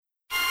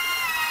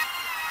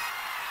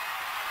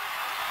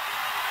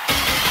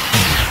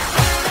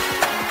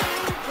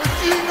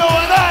you know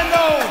and I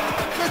know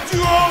that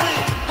you're only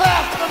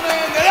half the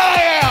man that I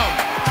am.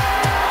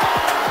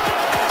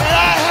 And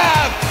I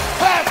have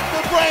half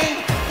the brain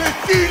that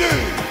you do.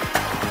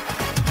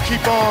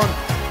 Keep on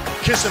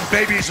kissing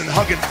babies and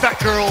hugging fat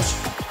girls.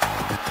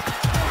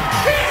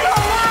 He's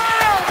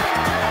alive!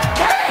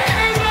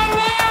 Kane is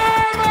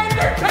alive,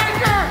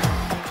 Undertaker!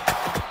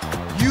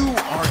 You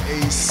are a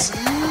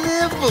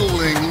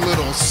sniveling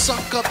little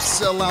suck-up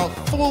sellout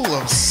full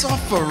of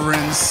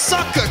suffering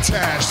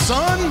succotash,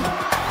 son!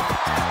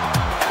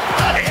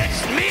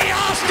 It's me,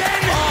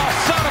 Austin! Oh,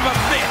 son of a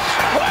bitch!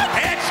 What?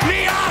 It's me,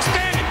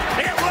 Austin!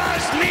 It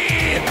was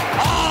me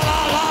all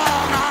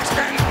along,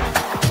 Austin!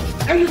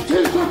 And your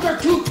t-shirts are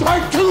too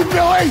tight too,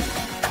 Billy!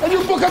 And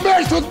you book a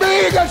match with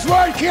me against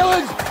Ryan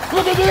Keelan!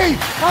 Look at me!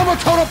 I'm a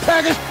total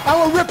package! I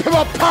will rip him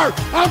apart!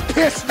 I'm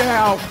pissed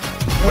now!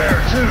 Where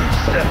to,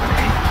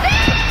 Stephanie?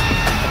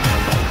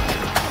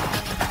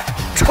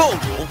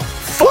 Total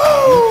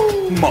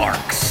Fucking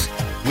Marks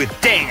with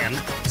Dan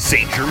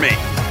St. Germain.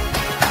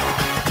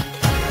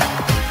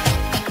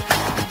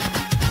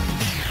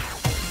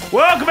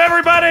 Welcome,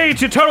 everybody,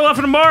 to Total F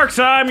and Marks.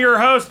 I'm your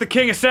host, the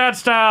king of sad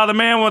style, the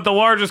man with the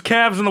largest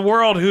calves in the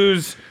world,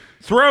 whose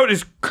throat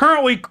is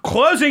currently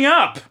closing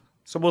up.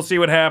 So we'll see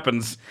what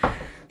happens.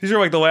 These are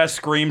like the last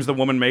screams the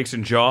woman makes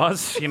in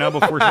Jaws, you know,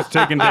 before she's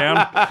taken down.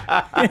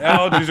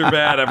 Allergies are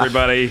bad,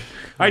 everybody.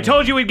 I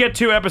told you we'd get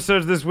 2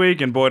 episodes this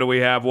week, and boy, do we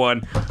have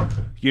one.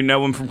 You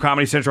know him from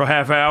Comedy Central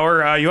Half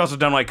Hour. You also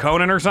done like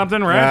Conan or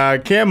something, right?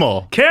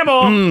 Kimmel.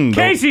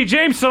 Casey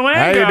James Salengo.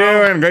 How you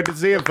doing? Great to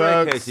see you,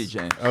 folks. Casey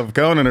James. Of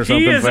Conan or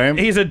something fame.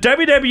 He's a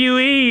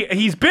WWE.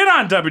 He's been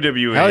on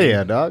WWE. Hell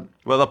yeah, dog.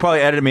 Well, they'll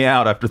probably edit me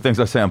out after things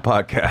I say on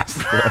podcasts.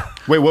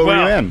 Wait, what were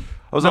you in?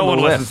 I was No on one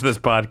the listens list. to this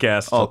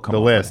podcast. Oh, come The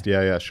on. list.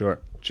 Yeah, sure.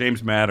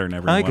 James Mattern,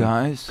 everyone. Hi,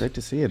 guys. Great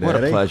to see you, What a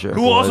Daddy. pleasure.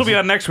 Who will also be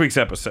on next week's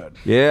episode.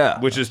 Yeah.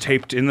 Which is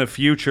taped in the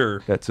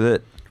future. That's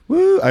it.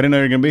 Woo, I didn't know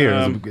you were going to be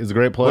here. It's a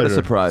great pleasure. What a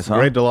surprise, It's a huh?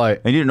 great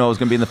delight. And you didn't know it was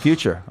going to be in the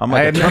future. I'm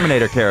like a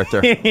Terminator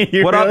character.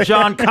 You What really? up,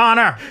 John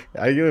Connor?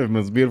 I give him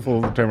this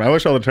beautiful Terminator. I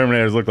wish all the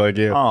Terminators looked like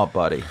you. Oh,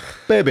 buddy.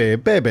 Baby.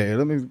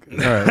 Let me.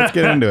 All right, let's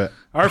get into it.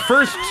 Our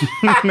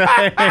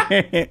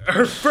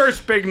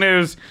first big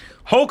news.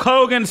 Hulk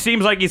Hogan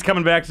seems like he's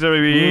coming back to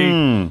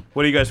WWE.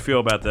 What do you guys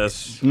feel about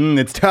this?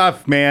 It's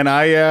tough, man.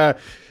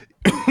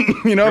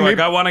 You know, Like,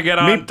 I want to get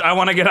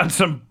on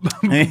some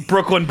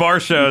Brooklyn bar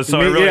shows, so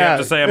I really have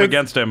to say I'm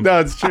against him. No,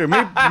 it's true. Me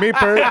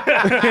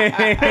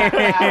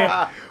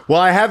Well,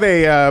 I have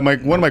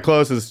one of my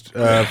closest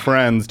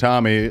friends,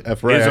 Tommy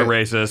F. Ray. Is a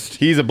racist.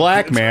 He's a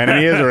black man, and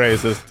he is a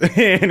racist,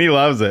 and he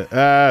loves it.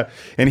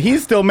 And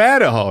he's still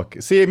mad at Hulk.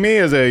 See, me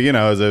as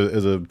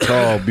a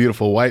tall,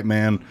 beautiful white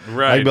man,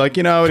 Right. I'd be like,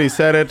 you know what? He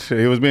said it.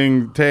 He was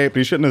being taped.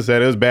 He shouldn't have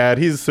said it. It was bad.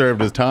 He's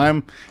served his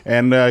time,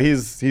 and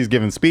he's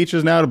giving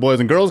speeches now to boys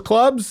and girls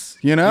clubs.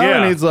 You know, Yeah.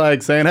 and he's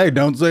like saying, "Hey,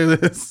 don't say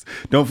this.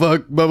 Don't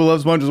fuck Bubba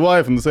Love Sponge's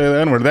wife and say the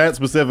N-word." That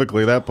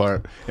specifically, that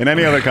part. In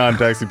any other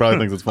context, he probably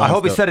thinks it's funny. I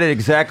hope he said it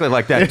exactly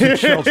like that to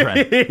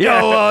children.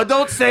 Yo,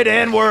 don't say the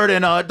N-word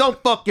and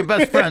don't fuck your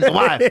best friend's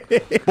wife.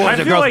 Boys I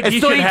and feel girls. like And he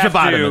still should eat your have to.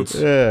 vitamins.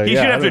 He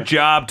should have to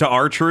job to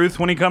R-Truth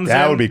when he comes in.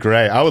 That would be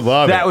great. I would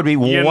love it. That would be You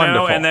wonderful.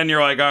 know, and then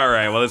you're like, all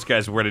right, well, this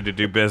guy's ready to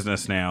do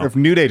business now. Or if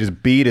New Day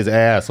just beat his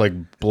ass like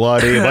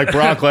bloody, like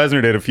Brock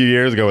Lesnar did a few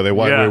years ago, where they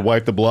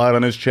wiped the blood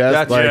on his chest.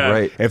 That's like,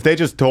 great. If they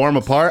just tore him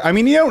apart, I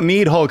mean, you don't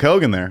need Hulk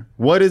Hogan there.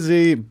 What is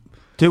he?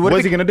 Dude, what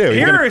is he gonna do?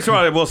 Here is what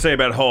I will say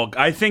about Hulk.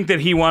 I think that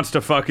he wants to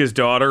fuck his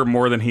daughter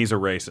more than he's a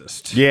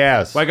racist.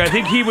 Yes. Like, I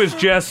think he was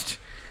just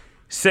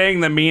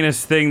saying the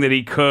meanest thing that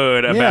he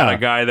could about a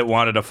guy that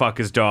wanted to fuck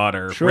his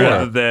daughter,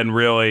 rather than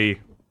really.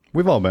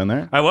 We've all been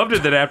there. I loved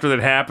it that after that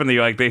happened,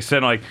 they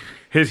said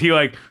he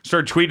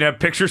started tweeting out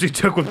pictures he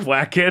took with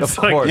black kids.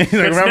 Of course. It's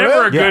Remember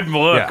never a that? good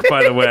look,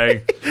 by the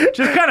way.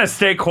 Just kind of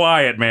stay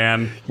quiet,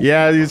 man.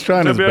 Yeah, he's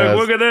trying his Be like, best.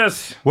 look at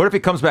this. What if he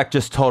comes back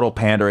just total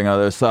pandering on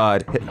the other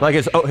side? Like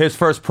his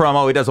first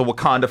promo, he does a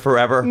Wakanda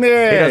Forever.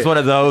 Yeah. He does one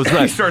of those. He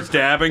Like, starts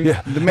dabbing.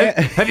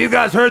 yeah. Have you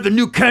guys heard the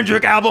new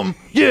Kendrick album?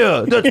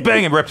 Yeah, that's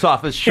banging. Rips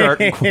off his shirt,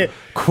 and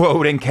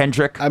quoting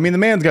Kendrick. I mean, the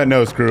man's got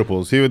no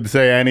scruples. He would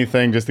say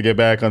anything just to get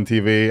back on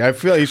TV. I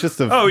feel he's just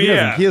he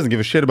doesn't give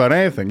a shit about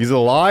anything. He's a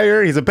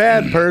liar. He's a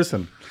bad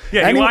person.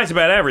 Yeah, he lies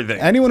about everything.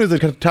 Anyone who's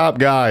a top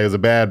guy is a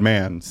bad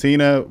man.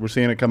 Cena, we're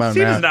seeing it come out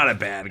Cena's now. not a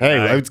bad guy.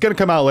 Hey, it's going to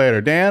come out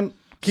later. Dan,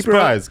 keep your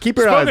eyes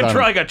on him.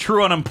 like a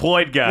true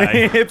unemployed guy.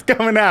 It's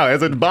coming out.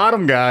 As a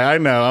bottom guy, I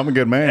know. I'm a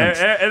good man.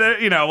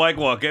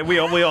 Look, we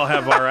all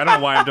have our. I don't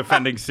know why I'm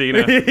defending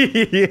Cena.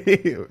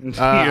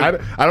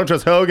 I don't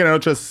trust Hogan. I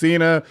don't trust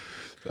Cena.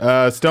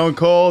 Stone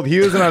Cold.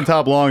 He wasn't on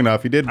top long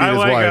enough. He did beat his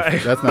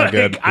wife. That's not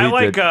good.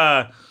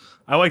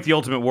 I I like the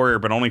Ultimate Warrior,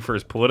 but only for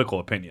his political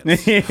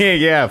opinions.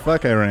 Yeah,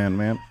 fuck Iran,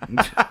 man.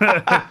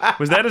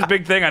 Was that his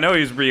big thing? I know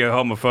he was pretty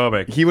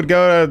homophobic. He would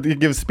go to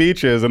give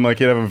speeches and like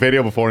he'd have a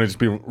video before and he'd just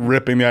be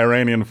ripping the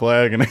Iranian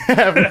flag and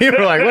people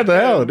were like, what the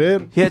hell,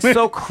 dude? Yeah, it's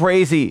so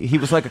crazy. He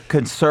was like a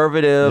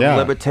conservative,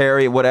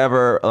 libertarian,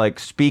 whatever, like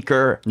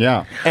speaker.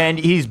 Yeah.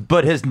 And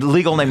but his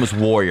legal name was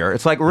Warrior.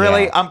 It's like,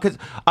 really? Yeah.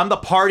 I'm the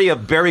party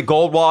of Barry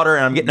Goldwater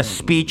and I'm getting a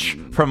speech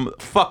from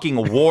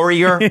fucking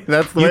Warrior.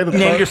 That's the way the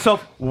name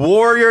yourself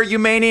Warrior, you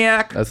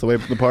maniac. That's the way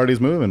the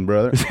party's moving,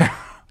 brother.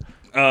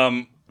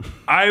 In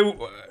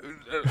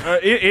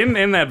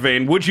that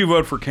vein, would you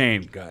vote for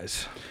Kane,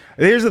 guys?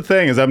 Here's the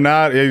thing: is I'm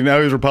not, he's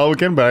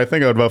Republican, but I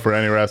think I would vote for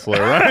any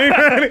wrestler,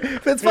 right?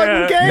 That's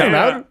fucking Kane.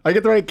 Yeah. I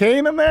get the right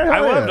Kane in there.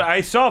 Hell yeah.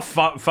 I saw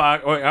Fox.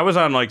 I was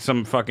on like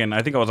some fucking.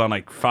 I think I was on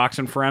like Fox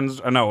and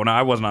Friends. No,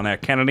 I wasn't on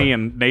that. Kennedy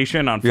and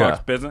Nation on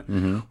Fox Business,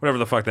 whatever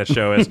the fuck that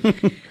show is.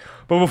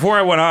 But before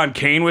I went on,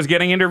 Kane was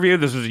getting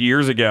interviewed. This was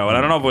years ago, and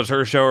I don't know if it was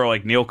her show or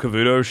like Neil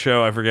Cavuto's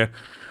show. I forget.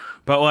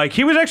 But like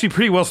he was actually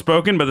pretty well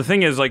spoken. But the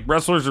thing is, like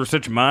wrestlers are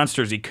such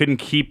monsters, he couldn't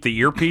keep the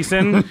earpiece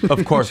in.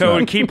 Of course, so it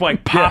would keep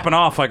like popping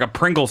off like a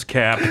Pringles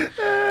cap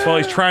while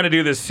he's trying to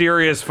do this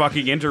serious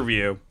fucking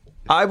interview.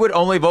 I would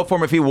only vote for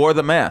him if he wore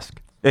the mask.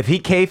 If he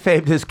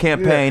kayfabed his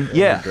campaign,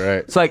 Great.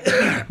 It's like,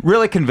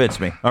 really convince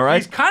me, all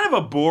right? He's kind of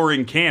a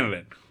boring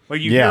candidate.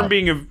 Like you hear him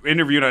being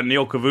interviewed on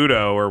Neil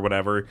Cavuto or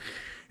whatever,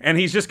 and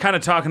he's just kind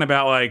of talking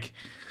about like,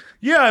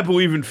 yeah, I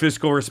believe in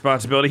fiscal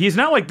responsibility. He's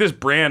not like this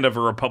brand of a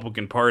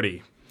Republican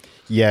Party.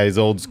 Yeah, he's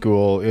old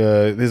school.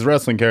 His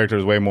wrestling character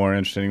is way more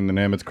interesting than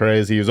him. It's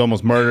crazy. He was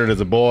almost murdered as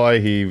a boy.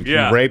 He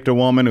raped a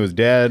woman who was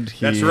dead.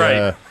 That's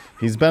right.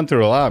 He's been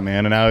through a lot,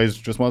 man, and now he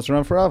just wants to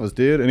run for office,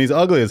 dude. And he's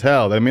ugly as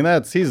hell. I mean,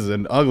 he's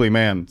an ugly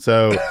man.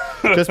 So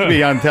just to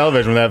be on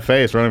television with that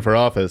face running for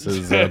office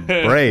is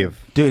brave.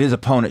 Dude, his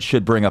opponent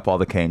should bring up all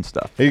the Kane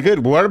stuff. He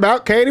could. What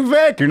about Katie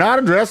Vick? You're not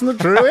addressing the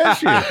true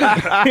issue.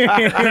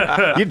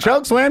 You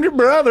chokeslammed your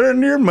brother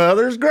into your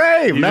mother's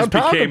grave. He now just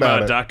talk became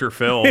about it. Dr.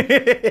 Phil.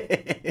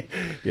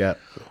 Yeah.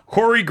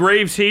 Corey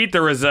Graves' heat.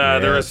 There was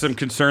some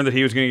concern that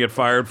he was going to get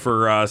fired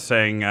for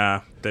saying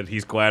that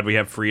he's glad we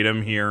have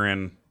freedom here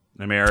in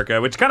America,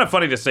 which is kind of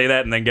funny to say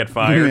that and then get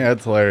fired. Yeah,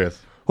 that's hilarious.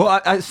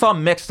 Well, I saw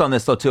mixed on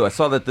this, though, too. I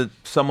saw that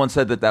someone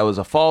said that was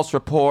a false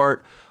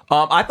report.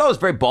 I thought it was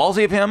very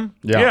ballsy of him.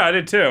 Yeah, I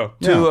did, too.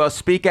 To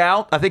speak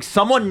out. I think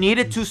someone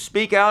needed to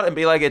speak out and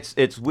be like,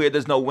 it's weird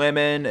there's no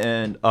women,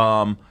 and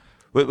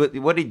what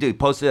did he do? He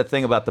posted that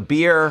thing about the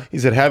beer. He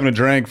said, having a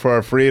drink for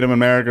our freedom in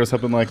America or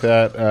something like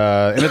that.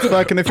 And it's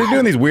fucking, if you're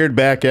doing these weird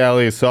back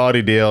alley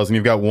Saudi deals and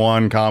you've got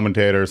one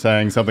commentator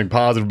saying something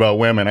positive about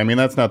women, I mean,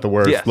 that's not the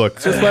worst. Yeah.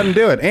 Look, just let him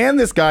do it. And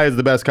this guy is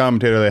the best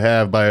commentator they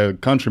have by a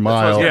country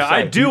mile. Yeah,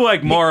 I do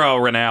like Mauro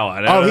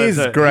Ranallo. Oh, he's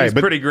great. He's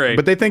pretty great.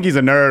 But they think he's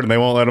a nerd and they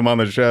won't let him on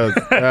the shows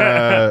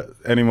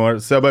anymore.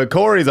 So, but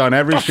Corey's on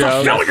every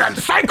show. Sicilian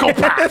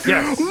psychopath!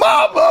 Yes.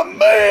 Mamma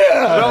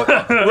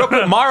mia! Real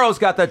quick, Mauro's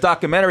got that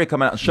documentary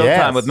coming out on Showtime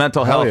Yes. with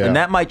mental Hell health, yeah. and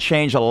that might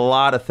change a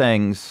lot of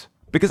things.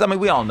 Because, I mean,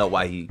 we all know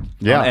why he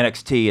on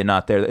NXT and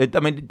not there. I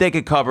mean, they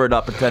could cover it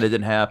up, pretend it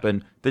didn't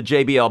happen. The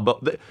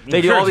JBL, they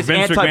do all these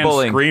Vince McMahon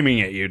anti-bullying.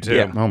 screaming at you, too.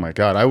 Yeah. Oh my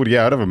God, I'd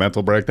have a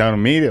mental breakdown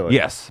immediately.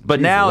 Yes,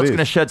 but Jeez now it's Louise. going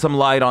to shed some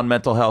light on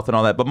mental health and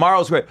all that. But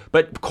Mauro's great.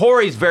 But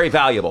Corey's very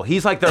valuable.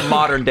 He's like their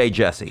modern day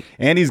Jesse.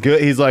 And he's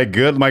good. He's like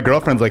good. My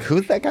girlfriend's like,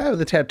 who's that guy with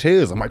the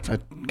tattoos? I'm like,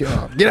 get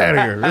out of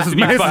here. This is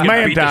You fucking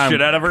man beat the time.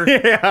 shit out of her?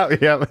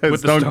 yeah.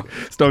 With the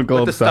Stone Cold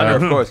With the style.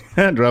 stunner, of course.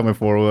 Drive my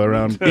 4-wheel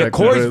around. Yeah,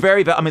 Corey's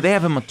very valuable. I mean, they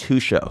have him on 2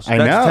 shows. I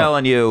That's know.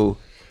 telling you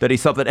that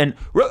he's something. And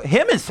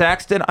him and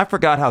Saxton, I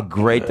forgot how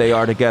great they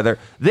are together.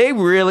 They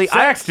really...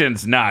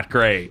 Saxton's not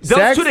great.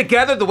 Those two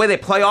together, the way they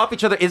play off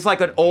each other is like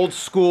an old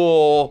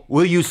school,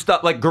 will you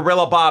stop, like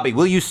Gorilla Bobby,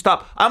 will you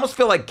stop? I almost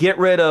feel like get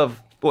rid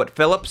of,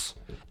 Phillips?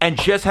 And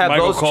just have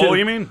Michael those Cole, two.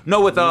 you mean?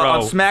 No, with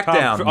on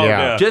SmackDown.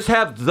 Yeah. Just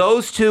have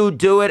those two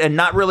do it and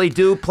not really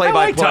do I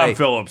play-by-play. like Tom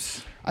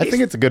Phillips. I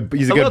think he's a good a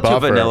buffer. little too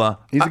vanilla.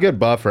 He's a good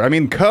buffer. I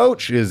mean,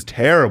 Coach is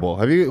terrible.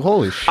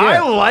 Holy shit. I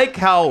like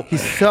how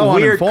He's so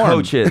weird uninformed.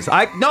 Coach is.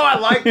 I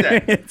like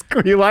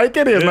that. You like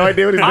it? He has no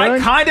idea what he's I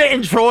doing? kind of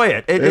enjoy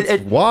it.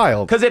 It's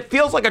wild. Because it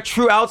feels like a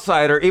true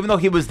outsider, even though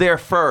he was there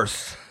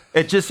first.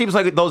 It just seems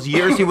like those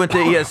years he went to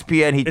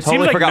ESPN, he It seems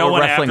totally like forgot no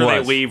what one wrestling after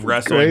was. they leave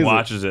wrestling Crazy.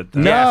 watches it.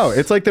 No, Yes.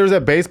 it's like there was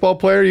that baseball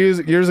player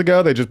years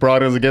ago. They just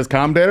brought in as a guest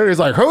commentator. He's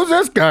like, "Who's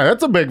this guy?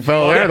 That's a big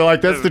fella." They're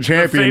like, "That's the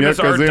champion." famous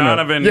Art Yokozuna."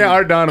 Donovan. Yeah,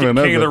 Art Donovan. King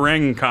that's of the it.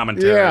 Ring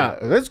commentary. Yeah,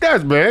 this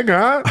guy's big,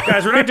 huh?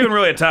 Guys, we're not doing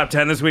really a top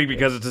 10 this week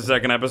because it's the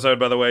second episode,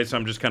 by the way, so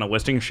I'm just kind of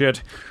listing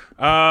shit.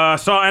 Saw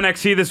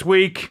NXT this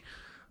week.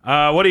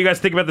 What do you guys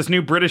think about this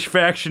new British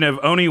faction of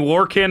Oney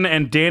Lorcan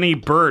and Danny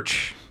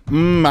Burch?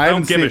 I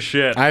don't give a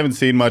shit. I haven't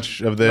seen much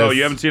of this. Oh,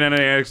 you haven't seen any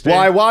NXT? Well,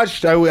 I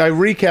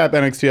recap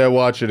NXT. I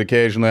watch it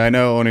occasionally. I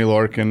know Oney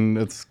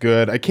Lorcan. It's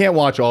good. I can't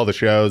watch all the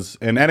shows,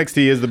 and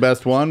NXT is the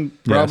best one,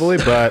 probably,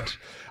 but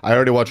I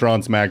already watch Raw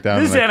and SmackDown.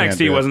 This and I can't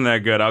do NXT it. wasn't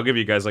that good. I'll give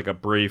you guys like a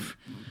brief.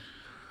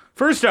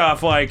 First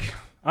off, like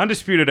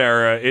Undisputed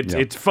Era,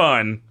 it's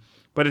fun,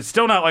 but it's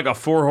still not like a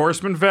Four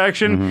Horsemen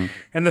faction.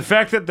 And the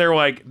fact that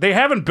they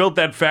haven't built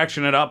that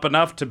faction up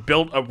enough to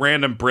build a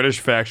random British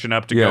faction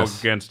up to go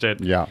against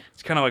it. Yeah.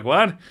 It's kind of like,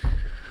 what?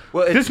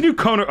 Well, This new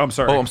Kona. I'm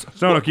sorry.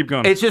 No, keep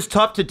going. It's just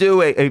tough to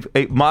do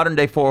a modern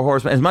day Four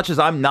Horsemen. As much as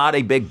I'm not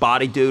a big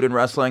body dude in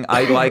wrestling,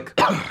 I like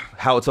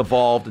how it's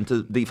evolved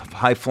into the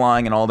high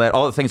flying and all that,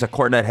 all the things that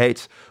Cornette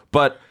hates.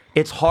 But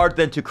it's hard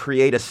then to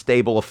create a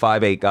stable of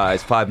 5'8"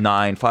 guys,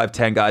 5'9",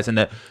 5'10" guys,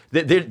 and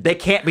they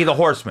can't be the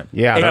Horsemen.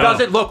 Yeah, it no.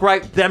 doesn't look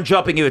right. Them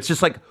jumping you, it's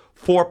just like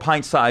 4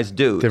 pint-sized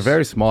dudes. They're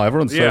very small.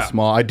 Everyone's so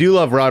small. I do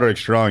love Roderick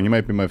Strong. He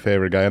might be my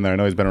favorite guy in there. I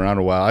know he's been around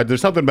a while.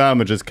 There's something about him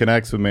that just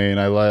connects with me, and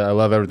I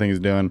love everything he's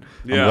doing.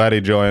 I'm glad he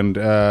joined.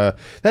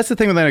 That's the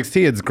thing with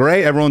NXT. It's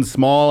great. Everyone's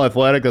small,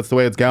 athletic. That's the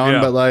way it's going.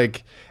 But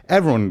like,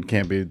 everyone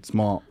can't be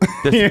small.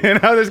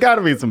 There's got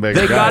to be some big.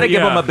 They got to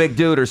give Yeah. him a big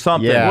dude or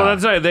something. Yeah. Well,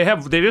 that's right.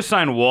 They just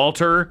signed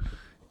Walter,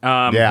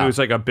 who's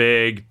like a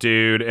big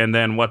dude, and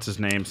then what's his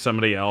name?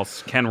 Somebody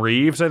else, Ken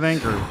Reeves, I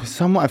think, or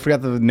Someone I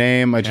forgot the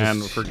name. I Ken,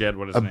 just forget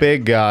what his a name.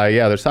 big guy.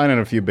 Yeah, they're signing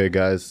a few big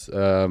guys.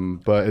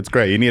 But it's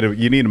great. You need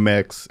a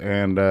mix,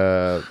 and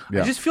I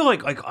just feel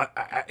like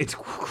it's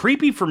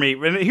creepy for me.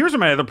 And here's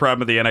my other problem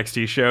with the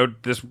NXT show,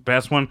 this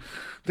past one.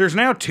 There's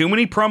now too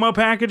many promo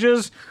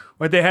packages.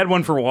 Like they had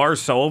one for Lars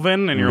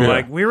Sullivan, and you're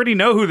like, we already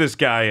know who this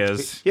guy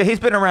is. Yeah, he's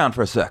been around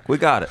for a sec. We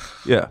got it.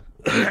 Yeah.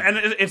 And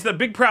it's the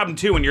big problem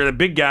too when you're the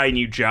big guy and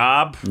you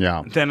job.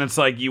 Yeah. Then it's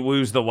like you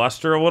lose the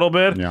luster a little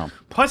bit. Yeah.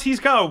 Plus he's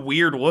got a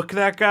weird look,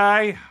 that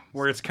guy,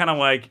 where it's kind of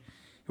like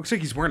looks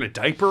like he's wearing a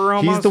diaper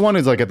almost. he's the one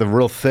who's like got the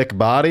real thick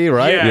body,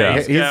 right? Yeah.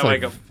 He's got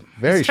like, a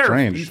very he's terrible.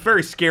 strange. He's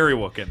very scary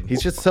looking.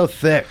 He's just so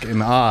thick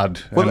and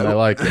odd, and I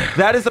like it.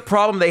 That is the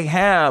problem they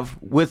have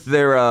with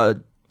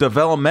their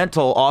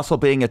developmental also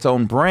being its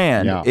own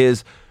brand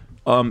is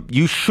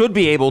you should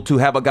be able to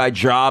have a guy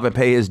job and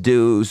pay his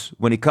dues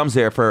when he comes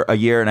there for a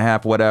year and a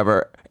half,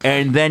 whatever,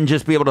 and then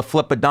just be able to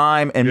flip a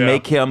dime and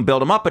make him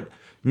build him up. But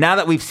now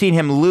that we've seen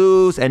him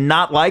lose and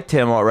not liked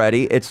him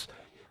already,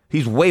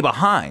 he's way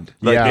behind.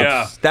 Like,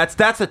 Yeah.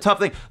 That's a tough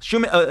thing.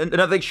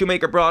 Another thing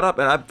Shoemaker brought up,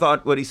 and I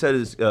thought what he said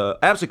is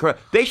absolutely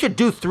correct. They should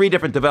do 3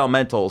 different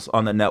developmentals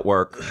on the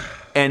network,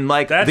 and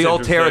like That's the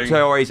old interesting.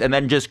 territories, and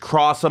then just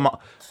cross them.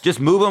 Just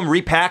move them,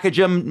 repackage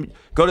them,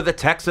 go to the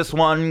Texas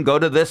one, go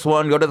to this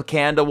one, go to the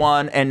Canada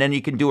one, and then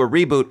you can do a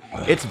reboot.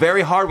 It's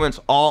very hard when it's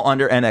all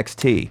under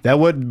NXT. That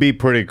would be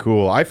pretty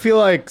cool. I feel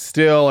like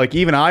still, like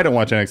even I don't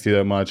watch NXT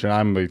that much, and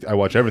I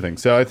watch everything.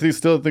 So I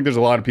still think there's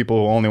a lot of people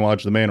who only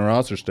watch the main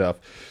roster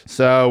stuff.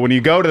 So when you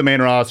go to the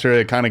main roster,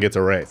 it kind of gets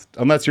erased,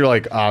 unless you're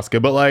like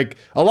Asuka. But like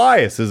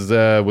Elias was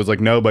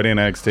like nobody in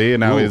NXT, and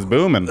now he's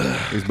booming.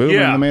 He's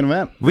booming in the main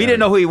event. We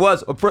didn't know who he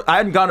was. I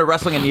hadn't gone to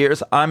wrestling in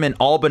years. I'm in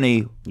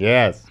Albany.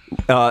 Yes.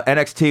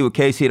 NXT with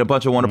Casey and a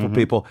bunch of wonderful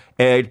people,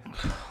 and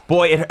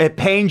boy, it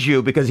pains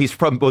you because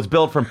was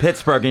built from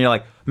Pittsburgh, and you're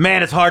like,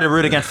 man, it's hard to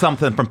root against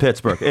something from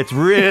Pittsburgh. It's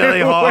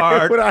really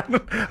hard.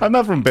 I'm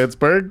not from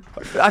Pittsburgh.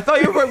 I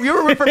thought you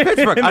were from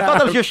Pittsburgh. I thought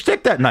that was your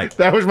shtick that night.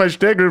 That was my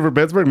shtick root for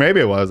Pittsburgh. Maybe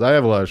it was. I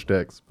have a lot of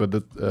shticks, but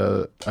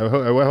I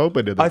hope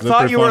I did that. I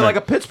thought you were like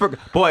a Pittsburgh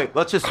boy.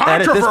 Let's just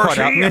edit this part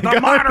out. Controversy at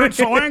the modern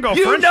Salengo.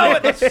 You know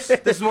it. This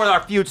is where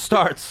our feud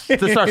starts.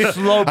 This is our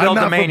slow I'm build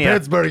not to mania. from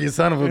Pittsburgh, you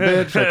son of a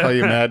bitch. I call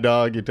you Mad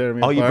Dog. You tear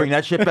me apart. You bring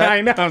that shit back?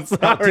 I know. I'm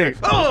sorry.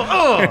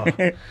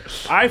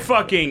 I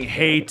fucking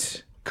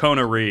hate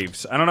Kona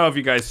Reeves. I don't know if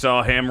you guys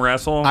saw him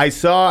wrestle.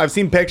 I've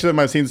seen pictures of him.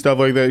 I've seen stuff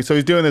like that. So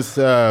he's doing this.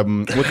 He's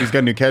got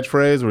a new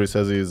catchphrase where he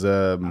says he's.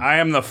 I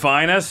am the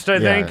finest, I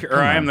think, or come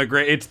I am on. the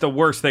great. It's the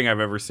worst thing I've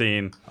ever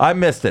seen. I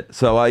missed it.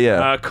 So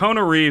yeah.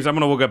 Kona Reeves. I'm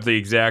gonna look up the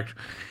exact.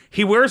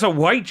 He wears a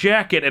white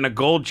jacket and a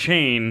gold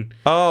chain.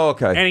 Oh,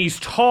 okay. And he's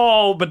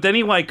tall, but then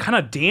he like kind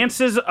of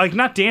dances, like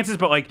not dances,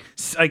 but like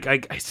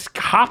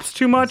hops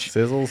too much.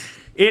 Sizzles.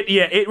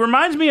 It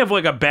reminds me of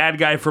like a bad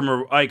guy from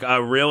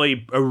a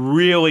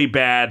really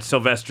bad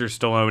Sylvester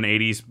Stallone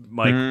 80s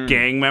like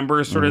gang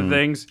member sort of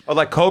things. Oh,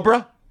 like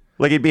Cobra?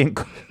 Like he'd be in.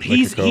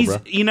 He's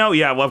Cobra.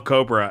 I love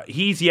Cobra.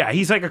 He's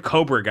like a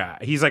Cobra guy.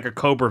 He's like a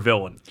Cobra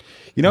villain.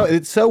 You know,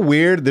 it's so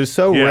weird. There's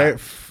so rare.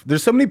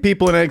 There's so many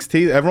people in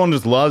NXT. Everyone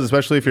just loves,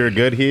 especially if you're a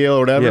good heel or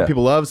whatever. Yeah.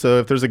 People love. So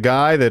if there's a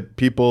guy that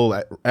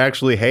people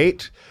actually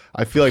hate,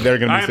 I feel like they're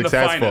going to I be am the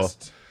successful.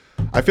 finest.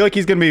 I feel like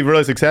he's going to be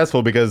really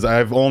successful because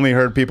I've only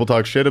heard people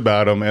talk shit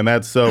about him, and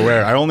that's so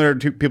rare. I only heard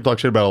people talk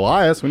shit about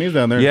Elias when he's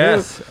down there.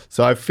 Yes. Too.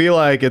 So I feel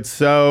like it's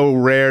so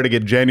rare to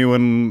get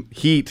genuine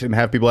heat and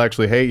have people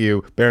actually hate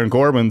you. Baron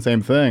Corbin,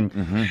 same thing.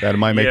 That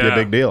might make you a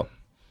big deal.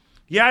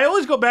 Yeah, I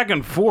always go back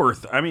and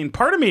forth. I mean,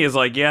 part of me is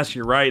like, yes,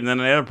 you're right. And then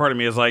the other part of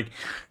me is like,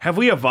 have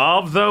we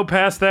evolved, though,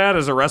 past that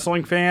as a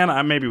wrestling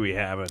fan? Maybe we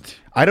haven't.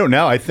 I don't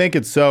know. I think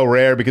it's so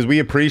rare because we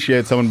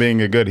appreciate someone being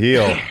a good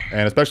heel.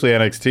 And especially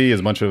NXT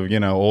is a bunch of,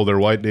 older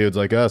white dudes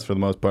like us for the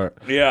most part.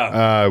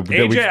 Yeah.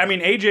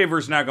 AJ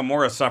versus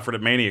Nakamura suffered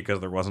at Mania because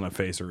there wasn't a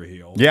face or a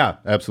heel. Yeah,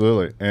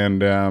 absolutely.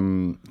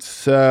 And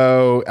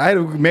so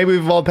maybe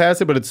we've evolved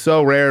past it, but it's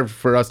so rare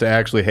for us to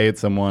actually hate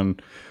someone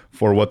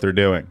for what they're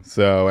doing.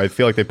 So I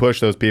feel like they push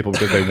those people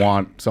because they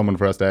want someone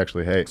for us to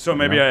actually hate. So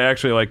maybe I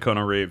actually like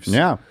Kona Reeves.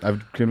 Yeah,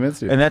 I've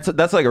convinced you. And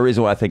that's like a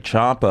reason why I think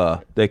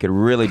Ciampa, they could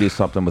really do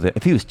something with it.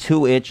 If he was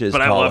 2 inches But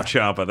taller. I love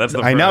Ciampa. That's the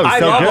I know, he's I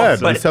so love him,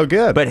 good. but- He's so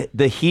good. But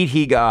the heat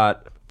he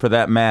got for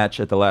that match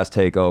at the last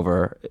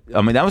takeover,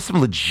 I mean, that was some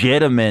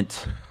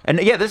legitimate. And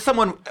yeah, this is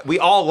someone we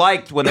all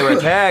liked when they were a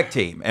tag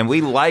team, and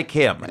we like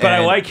him. But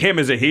I like him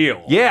as a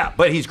heel. Yeah,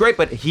 but he's great.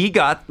 But he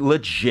got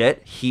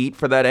legit heat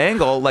for that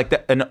angle, like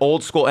an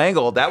old school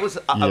angle. That was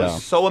I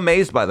was so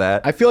amazed by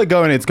that. I feel like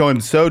it's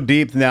going so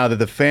deep now that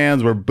the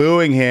fans were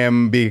booing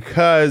him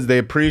because they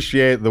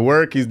appreciate the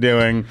work he's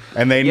doing,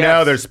 and they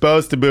know they're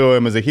supposed to boo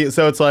him as a heel.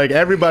 So it's like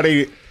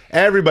everybody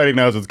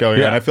knows what's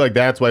going on. I feel like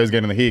that's why he's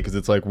getting the heat, because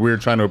it's like we're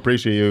trying to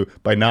appreciate you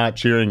by not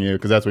cheering you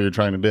because that's what you're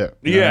trying to do.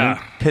 You know what I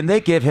mean? Can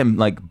they give him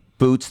like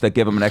boots that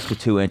give him an extra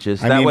 2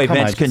 inches? That way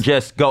Vince can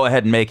just go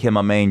ahead and make him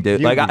a main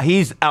dude. Like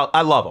he's out.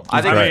 I love him.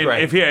 I think he's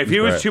great. If he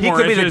was 2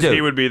 more inches,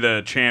 he would be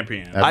the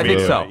champion. I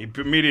think so.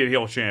 Immediate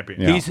heel champion.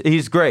 Yeah.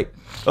 He's great.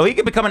 Oh, he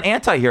could become an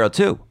anti-hero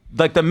too.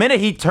 Like the minute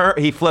he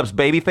flips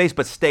babyface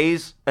but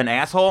stays an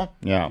asshole.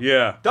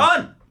 Yeah.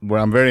 Done.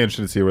 Well, I'm very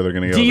interested to see where they're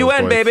going to go.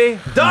 DUN, baby.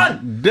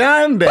 Done.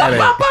 Done,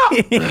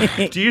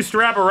 daddy. Do you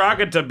strap a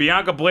rocket to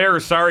Bianca Belair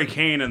or Sari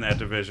Kane in that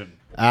division?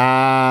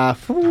 I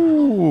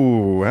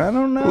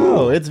don't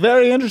know. It's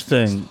very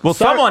interesting. Well,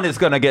 someone is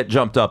going to get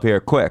jumped up here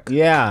quick.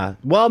 Yeah.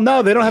 Well,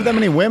 no, they don't have that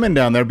many women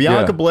down there.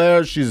 Bianca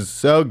Belair, she's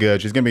so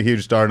good. She's going to be a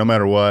huge star no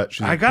matter what.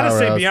 She's I got to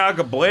say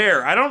Bianca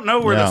Belair. I don't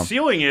know where the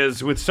ceiling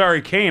is with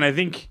Sari Kane. I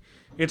think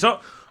it's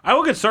all... I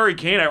look at Sari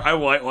Kane, I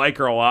like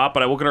her a lot,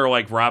 but I look at her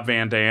like Rob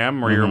Van Dam,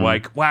 where you're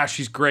like, wow,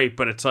 she's great,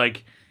 but it's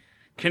like,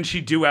 can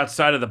she do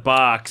outside of the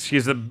box? She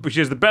has the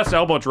best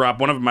elbow drop,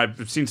 one of them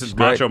I've seen since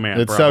Macho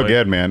Man. It's probably. so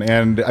good, man.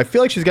 And I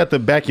feel like she's got the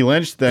Becky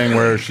Lynch thing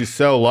where she's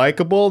so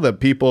likable that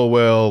people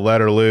will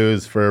let her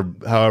lose for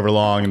however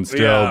long and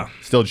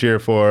still cheer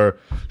for her.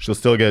 She'll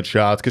still get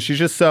shots because she's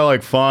just so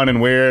like fun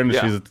and weird, and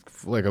she's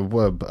like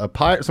a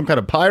pirate, some kind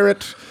of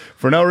pirate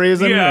for no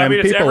reason. Yeah, and I mean,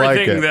 it's people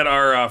everything like it. that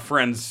our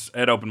friends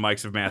at open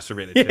mics have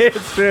masturbated to.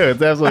 It's true.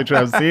 It's absolutely true.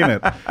 I've seen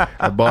it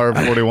at Bar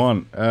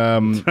 41.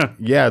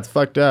 Yeah, it's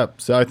fucked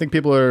up. So I think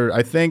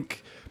I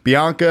think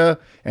Bianca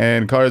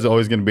and Cara's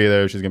always going to be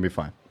there. She's going to be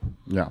fine.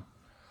 Yeah.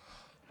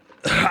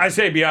 I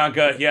say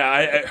Bianca.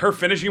 Yeah, her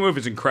finishing move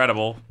is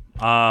incredible.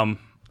 And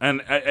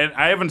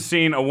I haven't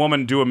seen a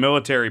woman do a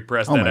military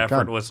press that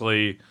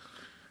effortlessly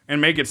and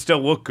make it still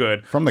look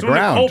good. From the ground.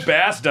 ground. When Nicole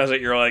Bass does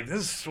it, you're like,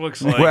 this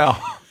looks like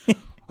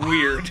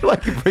weird.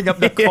 Like you bring up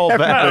Nicole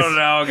Bass. I don't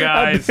know,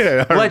 guys.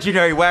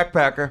 Legendary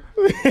whackpacker.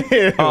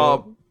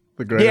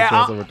 The greatest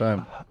over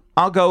time.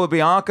 I'll go with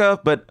Bianca,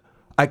 but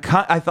I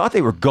thought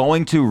they were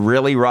going to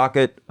really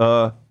rocket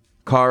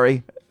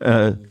Kari.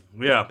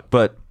 Yeah.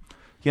 But,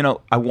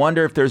 I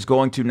wonder if there's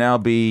going to now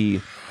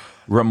be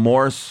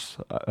remorse.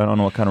 I don't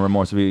know what kind of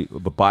remorse it would be,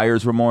 but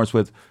buyer's remorse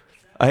with,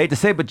 I hate to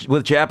say it, but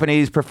with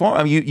Japanese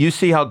performance. I mean, you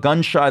see how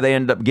gun shy they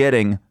end up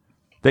getting.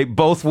 They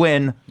both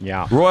win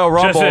Royal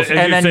Rumbles,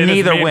 and then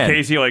neither win.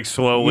 Casey, like,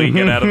 slowly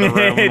get out of the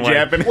room and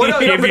Japanese.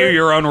 give you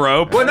your own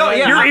rope. Well, no,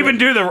 yeah, You're even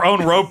doing the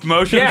own rope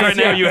motions right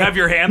now. You have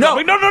your hands up.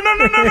 Like, no.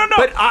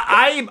 But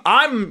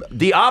I'm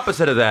the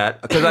opposite of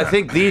that, because I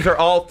think these are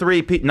all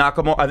three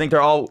Nakamura. I think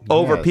they're all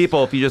over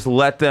people if you just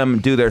let them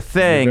do their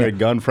thing. They're very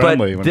gun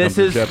friendly when it comes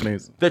to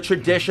Japanese. The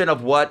tradition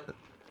of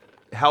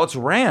how it's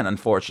ran,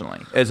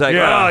 unfortunately. It's like,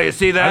 you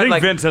see that? I think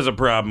like, Vince has a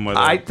problem with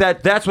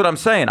it. That's what I'm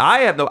saying.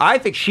 I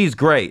think she's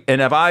great. And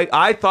if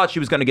I thought she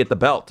was going to get the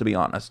belt, to be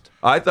honest.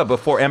 I thought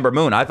before Ember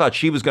Moon, I thought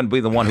she was going to be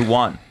the one who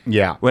won.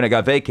 Yeah. When it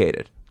got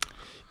vacated.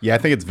 Yeah, I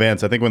think it's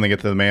Vince. I think when they get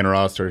to the main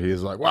roster,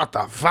 he's like, what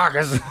the fuck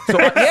is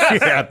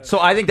this? So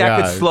I think that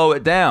could slow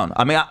it down.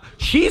 I mean,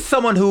 she's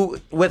someone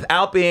who,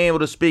 without being able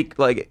to speak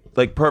like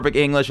perfect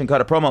English and cut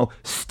a promo,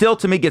 still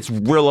to me gets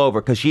real over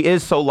because she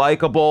is so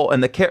likable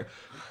and the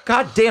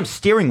goddamn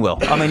steering wheel.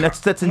 I mean,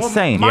 that's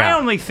insane. My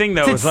only thing,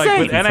 though, is like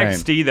with Insane.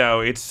 NXT,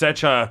 though, it's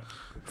such a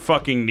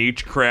fucking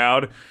niche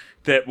crowd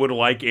that would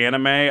like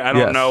anime. I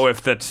don't know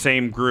if that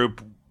same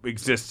group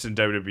exists in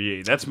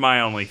WWE. That's my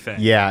only thing.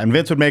 Yeah, and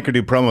Vince would make her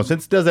do promos.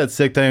 Vince does that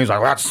sick thing. He's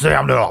like, let's see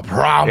him do a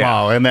promo.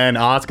 Yeah. And then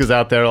Asuka's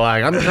out there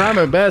like, I'm trying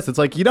my best. It's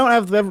like,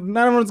 not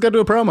everyone's got to do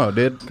a promo,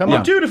 dude. Come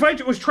on. Dude, if I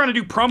was trying to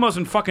do promos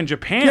in fucking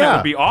Japan, it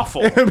would be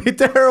awful. It would be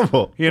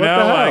terrible.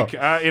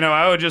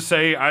 I would just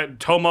say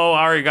Tomo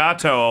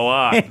Arigato a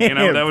lot.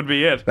 That would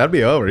be it. That'd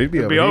be over. He'd be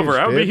over.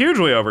 That would be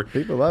hugely over.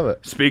 People love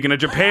it. Speaking of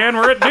Japan,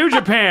 we're at New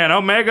Japan.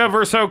 Omega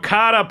versus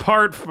Okada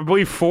part, I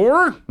believe,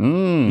 4?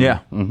 Yeah.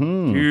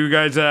 Mm-hmm. You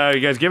guys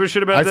give a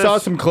shit about this? I saw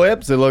some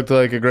clips. It looked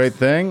like a great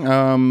thing.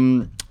 I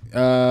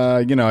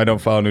don't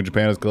follow New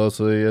Japan as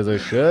closely as I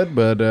should,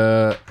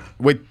 but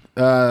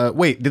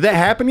wait, did that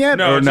happen yet?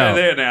 No, no?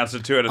 They announced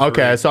it to it.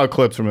 Okay, I saw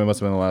clips from it. Must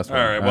have been the last one.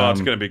 All right, well,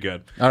 it's going to be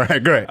good. All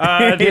right, great.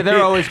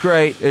 They're always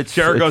great.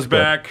 Jericho's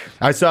back.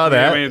 I saw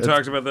that. He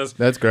talks about this.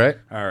 That's great.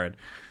 All right.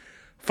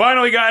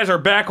 Finally, guys,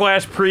 our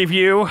Backlash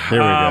preview. Here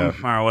we go. All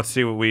right, let's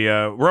see what we...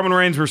 Roman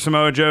Reigns versus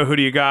Samoa Joe. Who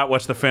do you got?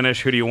 What's the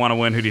finish? Who do you want to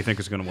win? Who do you think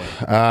is going to win?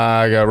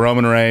 I got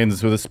Roman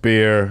Reigns with a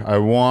spear. I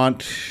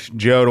want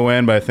Joe to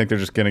win, but I think they're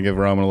just going to give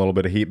Roman a little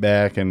bit of heat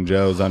back, and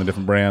Joe's on a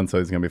different brand, so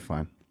he's going to be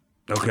fine.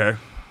 Okay.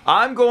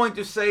 I'm going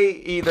to say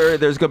either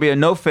there's going to be a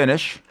no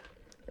finish,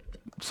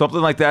 something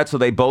like that, so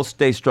they both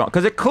stay strong.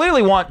 Because they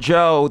clearly want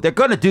Joe. They're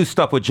going to do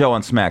stuff with Joe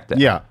on SmackDown.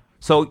 Yeah.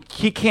 So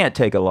he can't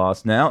take a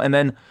loss now. And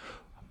then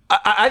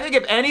I think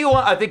if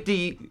anyone, I think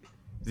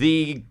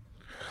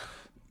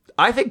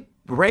I think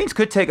Reigns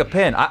could take a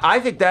pin. I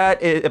think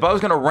that if I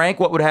was going to rank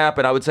what would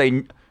happen, I would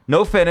say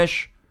no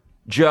finish,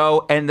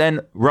 Joe, and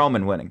then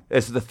Roman winning.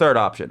 This is the third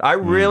option. I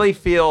really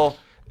feel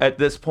at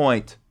this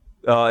point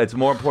it's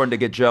more important to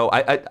get Joe.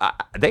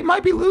 They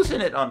might be losing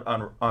it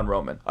on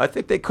Roman. I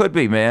think they could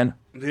be, man.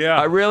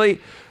 Yeah. I really.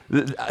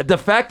 The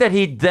fact that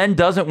he then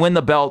doesn't win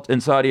the belt in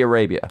Saudi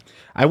Arabia.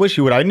 I wish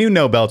he would. I knew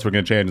no belts were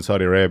going to change in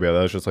Saudi Arabia.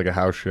 That was just like a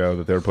house show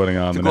that they were putting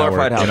on the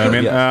glorified network. house You know what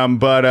I mean? yes.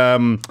 But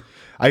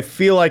I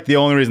feel like the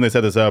only reason they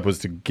set this up was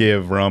to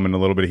give Roman a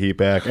little bit of heat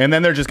back. And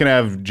then they're just going to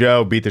have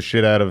Joe beat the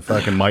shit out of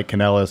fucking Mike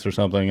Kanellis or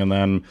something, and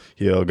then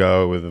he'll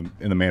go in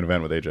the main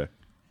event with AJ.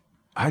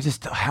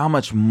 How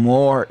much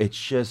more? It's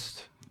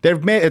just...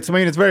 They've made it's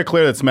very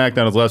clear that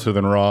SmackDown is lesser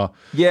than Raw.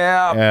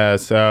 Yeah.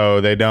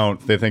 So they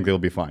think they'll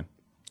be fine.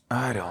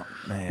 I don't,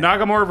 man.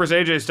 Nakamura versus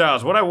AJ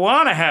Styles. What I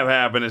want to have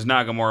happen is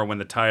Nakamura win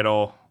the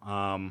title.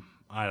 I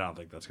don't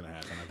think that's going to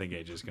happen. I think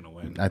AJ's going to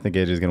win. I think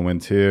AJ's going to win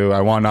too.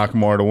 I want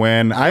Nakamura to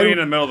win. He's in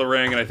the middle of the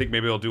ring, and I think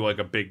maybe he'll do like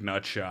a big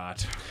nut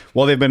shot.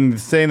 Well, they've been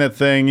saying that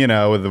thing,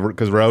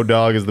 because Road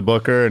Dogg is the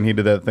booker, and he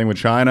did that thing with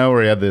Chyna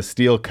where he had the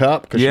steel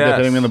cup because she kept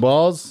hitting him in the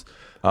balls.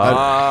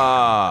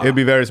 It'd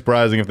be very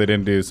surprising if they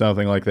didn't do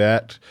something like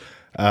that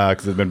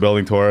because they've been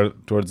building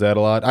towards that a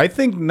lot. I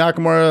think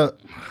Nakamura,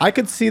 I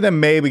could see them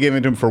maybe giving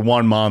it to him for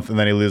 1 month and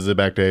then he loses it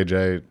back to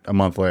AJ a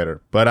month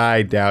later. But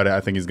I doubt it. I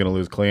think he's going to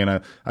lose clean.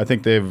 I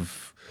think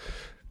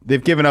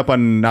they've given up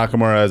on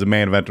Nakamura as a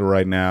main eventer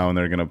right now, and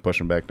they're going to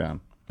push him back down.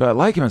 But I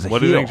like him as a heel. What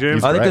do you think,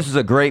 James? I think this is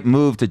a great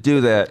move to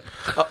do that.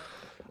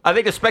 I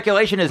think the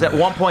speculation is at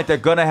one point they're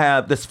going to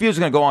have, this feud's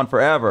going to go on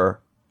forever,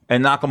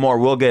 and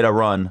Nakamura will get a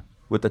run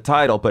with the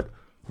title, but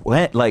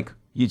when,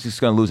 you're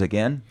just going to lose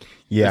again?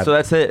 Yeah. So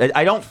that's it.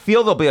 I don't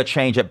feel there'll be a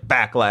change at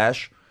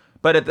Backlash.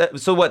 But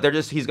so what?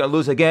 He's going to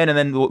lose again, and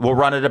then we'll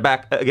run it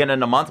back again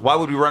in a month. Why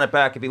would we run it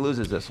back if he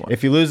loses this one?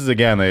 If he loses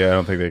again, I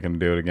don't think they can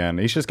do it again.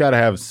 He's just got to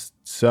have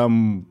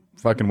some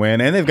fucking win,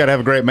 and they've got to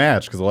have a great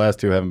match because the last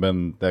two haven't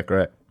been that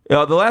great.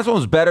 The last one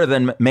was better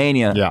than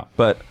Mania. Yeah.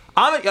 But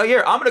I'm going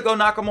to go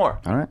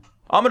Nakamura. All right.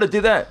 I'm going to do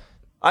that.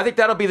 I think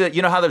that'll be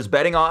how there's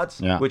betting odds,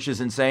 Yeah. which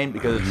is insane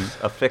because it's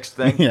a fixed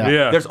thing.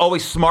 Yeah. There's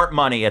always smart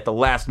money at the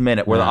last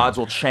minute where the odds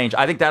will change.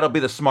 I think that'll be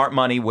the smart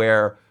money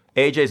where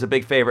AJ's a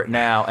big favorite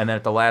now, and then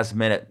at the last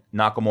minute,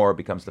 Nakamura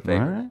becomes the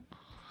favorite. All right.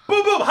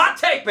 Boom, boom, hot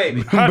take,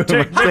 baby. Hot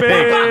take,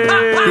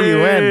 baby.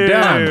 You went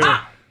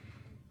down.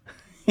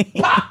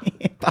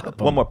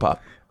 One more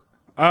pop.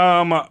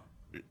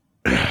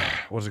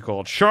 What's it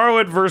called?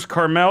 Charlotte versus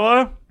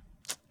Carmella.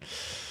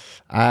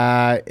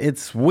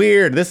 It's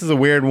weird. This is a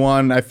weird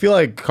one. I feel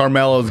like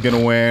Carmella's going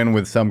to win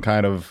with some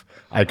kind of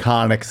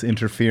Iconics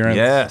interference.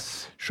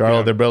 Yes.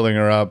 Charlotte, they're building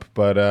her up,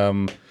 but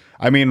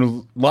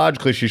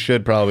logically she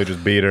should probably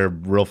just beat her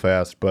real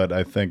fast, but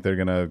I think they're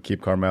going to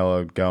keep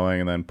Carmella going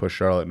and then push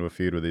Charlotte into a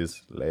feud with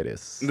these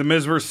ladies. The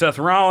Miz versus Seth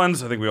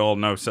Rollins. I think we all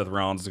know Seth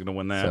Rollins is going to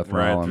win that, Seth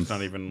right? Rollins. There's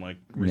not even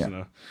reason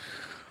to...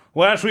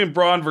 Lashley and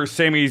Braun versus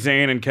Sami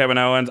Zayn and Kevin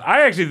Owens.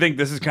 I actually think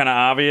this is kind of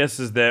obvious,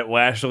 is that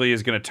Lashley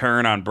is going to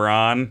turn on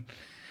Braun.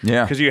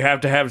 Yeah. Because you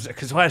have to have...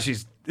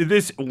 Because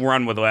this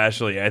run with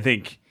Lashley, I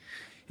think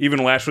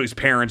even Lashley's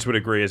parents would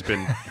agree has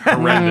been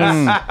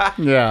horrendous.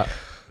 Yeah.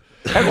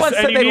 Everyone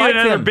said And you they need liked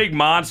another him. big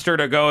monster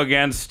to go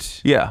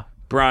against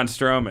Braun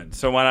Strowman.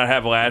 So why not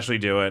have Lashley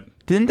do it?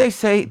 Didn't they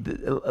say,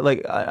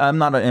 I'm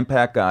not an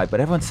Impact guy, but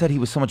everyone said he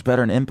was so much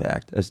better in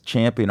Impact as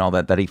champion, all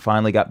that he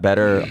finally got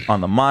better on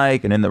the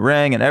mic and in the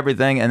ring and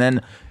everything. And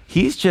then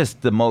he's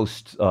just the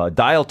most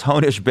dial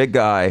tone-ish big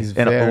guy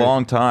in a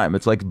long time.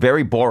 It's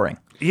very boring.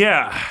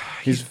 Yeah.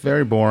 He's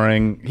very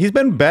boring. He's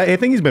been I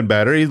think he's been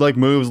better. He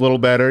moves a little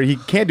better. He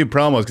can't do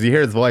promos because you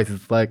hear his voice.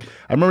 It's I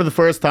remember the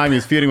first time he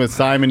was feuding with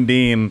Simon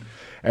Dean,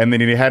 and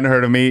then he hadn't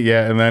heard of meat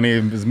yet, and then he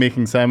was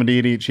making Simon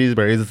Dean eat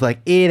cheeseburgers. It's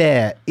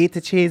eat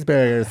the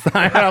cheeseburgers.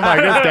 I'm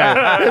like,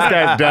 this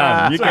guy's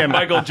done. You It's like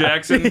Michael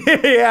Jackson.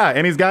 Yeah,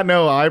 and he's got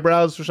no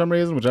eyebrows for some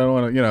reason, which I don't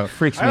want to,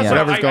 Freaks me out.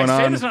 whatever's going I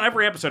say on. this on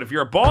every episode. If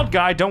you're a bald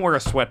guy, don't wear a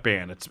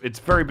sweatband. It's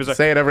very bizarre.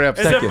 Say it every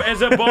episode.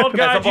 As a bald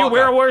guy, do you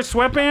wear a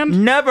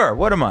sweatband? Never.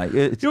 What am I?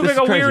 You look like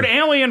a weird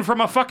alien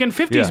from a fucking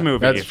 50s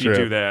movie that's if you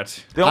true. do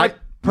that. The only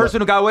person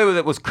who got away with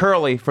it was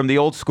Curly from the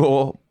old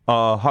school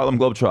Harlem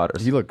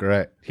Globetrotters. You look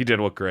great. He did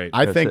look great.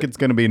 I think it's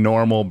going to be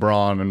normal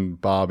Braun and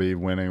Bobby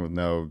winning with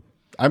no...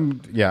 I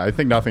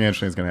think nothing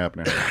interesting is going to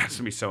happen here. It's going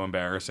to be so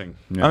embarrassing.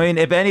 Yeah. I mean,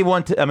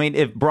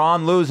 if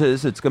Braun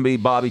loses, it's going to be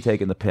Bobby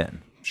taking the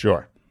pin.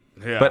 Sure.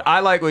 Yeah. But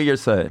I like what you're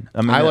saying.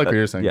 I like what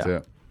you're saying,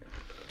 too.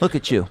 Look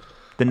at you.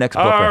 the next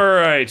booker. All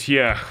right,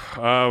 yeah.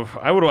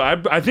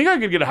 I think I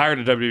could get hired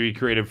at WWE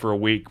Creative for a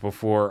week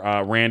before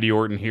Randy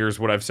Orton hears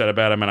what I've said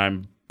about him and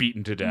I'm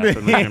beaten to death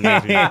in the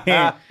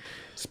gymnasium.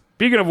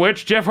 Speaking of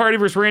which, Jeff Hardy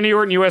versus Randy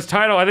Orton U.S.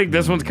 title. I think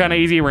this one's kind of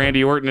easy.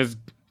 Randy Orton is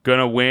going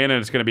to win and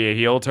it's going to be a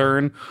heel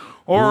turn.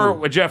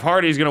 Or Jeff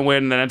Hardy's going to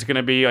win and then it's going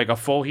to be like a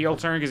full heel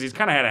turn because he's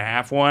kind of had a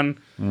half one.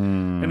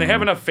 And they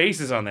have enough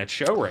faces on that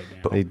show right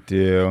now. They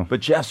do. But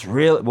Jeff's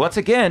really, once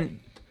again,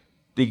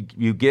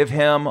 you give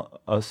him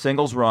a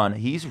singles run,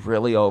 he's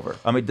really over.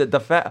 I mean, the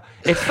fact,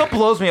 it still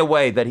blows me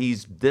away that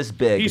he's this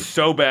big. He's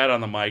so bad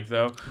on the mic,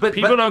 though. But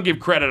People don't give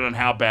credit on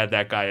how bad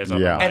that guy is on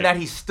the mic. And that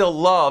he's still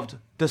loved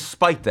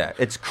despite that.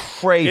 It's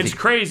crazy. It's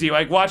crazy.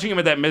 Like, watching him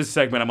at that Miz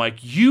segment, I'm like,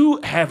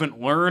 you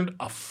haven't learned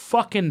a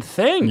fucking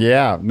thing.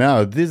 Yeah,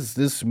 no,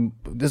 this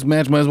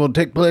match might as well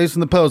take place in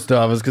the post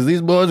office because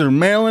these boys are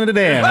mailing it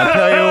in. I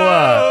tell you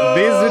what,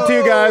 these are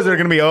two guys that are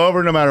going to be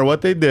over no matter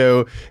what they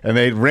do. And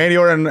Randy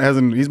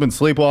Orton he's been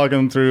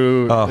sleepwalking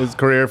through his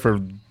career for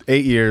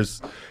 8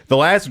 years. The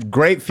last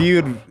great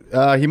feud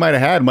he might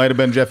have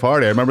been Jeff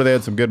Hardy. I remember they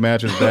had some good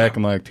matches back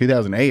in like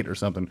 2008 or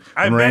something.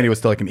 And Randy was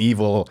still like an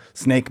evil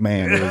snake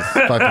man who was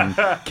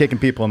fucking kicking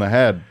people in the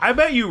head. I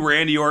bet you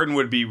Randy Orton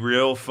would be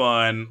real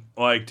fun,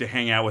 like, to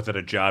hang out with at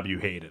a job you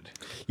hated.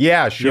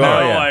 Yeah, sure. You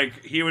know,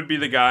 like, he would be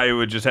the guy who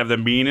would just have the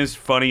meanest,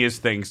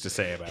 funniest things to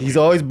say about He's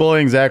always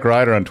bullying Zack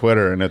Ryder on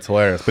Twitter, and it's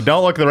hilarious. But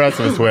don't look at the rest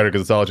of his Twitter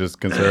because it's all just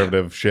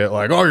conservative shit.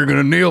 Like, oh, you're going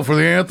to kneel for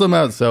the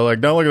anthem? So,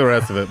 like, don't look at the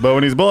rest of it. But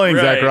when he's bullying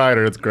Zack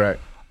Ryder, it's great.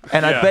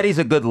 And I bet he's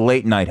a good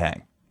late night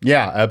hang.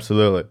 Yeah,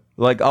 absolutely.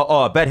 Like,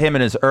 I bet him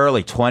in his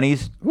early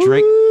 20s,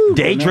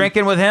 day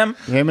drinking with him.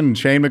 Him and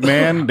Shane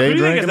McMahon, day Who do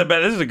you think drinking. is the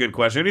best? This is a good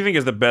question. Who do you think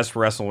is the best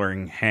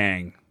wrestling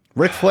hang?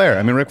 Ric Flair.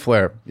 I mean, Ric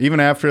Flair. Even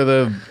after I could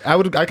The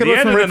listen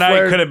end to of Ric the night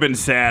Flair. could have been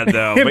sad,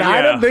 though. But I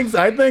yeah. don't think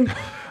so. I think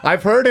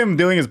I've heard him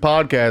doing his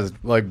podcast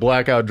like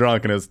blackout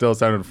drunk, and it still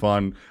sounded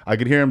fun. I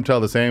could hear him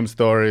tell the same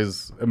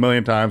stories a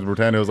million times,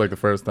 pretend it was like the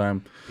first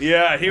time.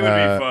 Yeah, he would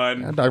be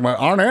fun. I'm talking about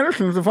Arn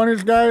Anderson's the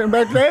funniest guy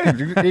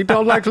backstage. He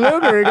told Lex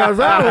Luger, he goes,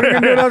 "Oh, what are you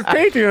gonna do with those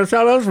teeth? You gonna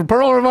sell those for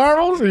pearl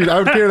marbles?" I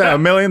would hear that a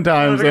million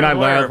times, and I'd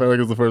laugh like it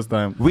was the first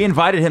time. We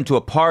invited him to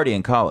a party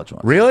in college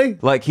once. Really?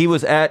 Like, he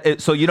was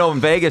at, so, you know,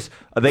 in Vegas,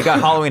 they got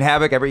Halloween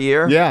Havoc every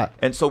year. Yeah.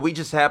 And so we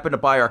just happened to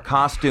buy our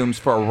costumes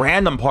for a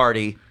random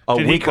party a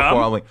Did he week before come?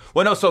 Halloween.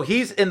 Well, no, so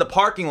he's in the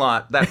parking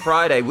lot that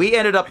Friday. We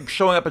ended up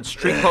showing up in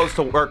street clothes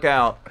to work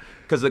out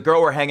because the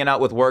girl we're hanging out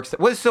with works. It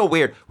was so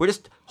weird. We're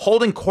just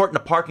holding court in the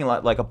parking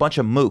lot like a bunch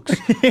of mooks,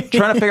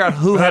 trying to figure out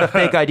who had a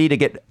fake ID to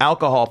get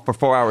alcohol for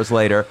 4 hours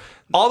later.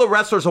 All the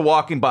wrestlers are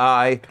walking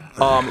by.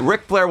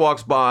 Ric Flair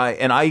walks by,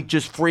 and I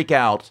just freak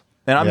out.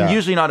 And I'm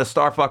usually not a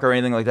star fucker or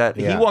anything like that.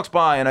 Yeah. He walks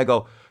by, and I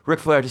go, Ric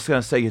Flair, I'm just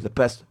going to say you're the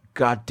best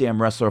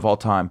goddamn wrestler of all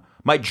time.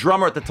 My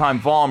drummer at the time,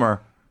 Vollmer,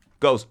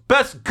 goes,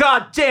 best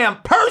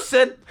goddamn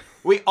person!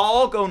 We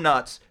all go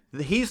nuts.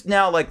 He's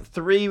now like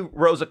 3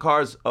 rows of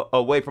cars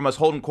away from us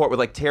holding court with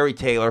like Terry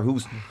Taylor,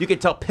 who's, you can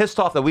tell, pissed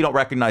off that we don't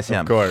recognize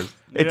him. Of course.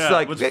 It's Yeah,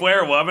 like, was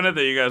Flair loving it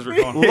that you guys were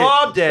going?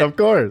 loved it. Of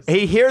course.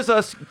 He hears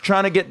us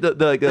trying to get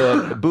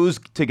the booze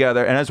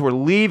together, and as we're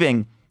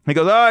leaving, he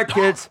goes, all right,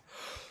 kids,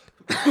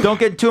 don't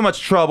get in too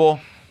much trouble.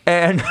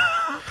 And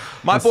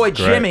my boy great.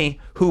 Jimmy,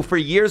 who for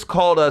years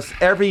called us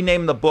every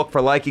name in the book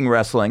for liking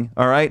wrestling,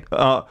 all right?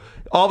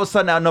 All of a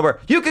sudden, out of nowhere,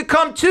 you could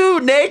come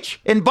too, Nate.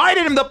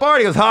 Invited him to the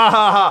party. He goes, ha,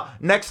 ha, ha.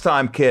 Next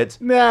time, kids.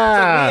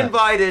 Nah. So we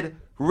invited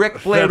Ric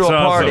Flair That's to a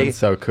awesome. party. That's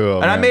so cool,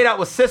 And I man. made out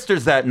with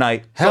sisters that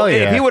night. Hell so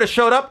yeah. if he would have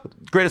showed up,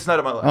 greatest night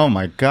of my life. Oh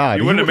my God.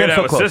 You wouldn't have would've made been out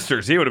so with close.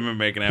 sisters. He would have been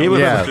making out He with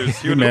would've-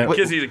 sisters. He would Yeah. have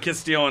been he's a kiss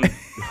stealing,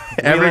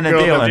 Every Wheeling and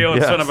girl, dealing. dealing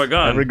Yes. son of a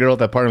gun. every girl at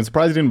that party. I'm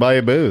surprised he didn't buy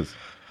you booze.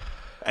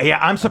 Yeah,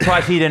 I'm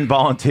surprised he didn't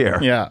volunteer.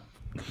 Yeah.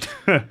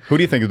 Who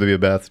do you think would be the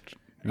best?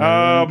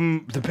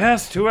 The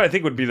best, who I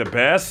think would be the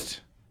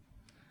best?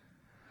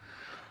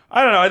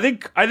 I don't know.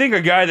 I think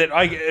a guy that,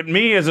 like,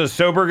 me as a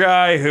sober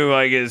guy who,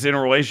 like, is in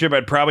a relationship,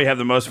 I'd probably have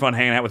the most fun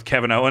hanging out with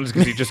Kevin Owens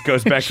because he just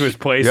goes back to his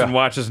place and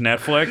watches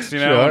Netflix, you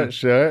know,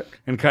 Sure.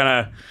 and kind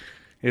of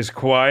is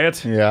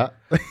quiet. Yeah.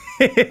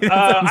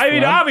 I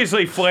mean,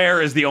 obviously,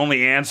 Flair is the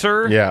only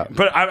answer. Yeah.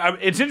 but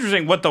it's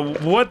interesting. What's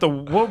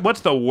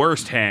the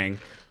worst hang?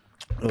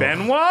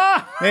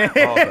 Benoit?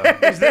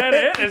 Is that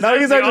it? Is No, that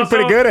he's the actually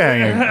pretty also- good at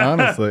hanging,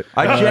 honestly.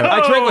 I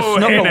drank with Oh,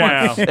 Snuka hey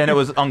now. once, and it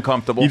was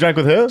uncomfortable. You drank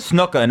with who?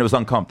 Snuka, and it was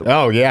uncomfortable.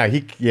 Oh,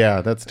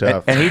 yeah. That's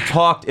tough. And he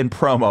talked in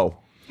promo.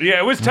 Yeah,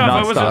 it was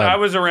tough. Nonstop. I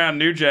was around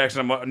New Jack,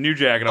 and I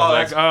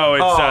was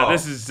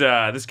that's-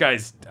 like, this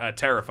guy's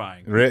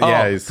terrifying. Yeah,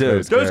 Oh, he's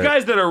dude. Those great.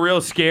 guys that are real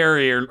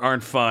scary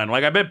aren't fun.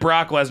 Like, I bet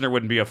Brock Lesnar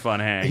wouldn't be a fun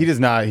hang. He does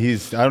not. I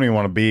don't even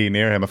want to be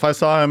near him. If I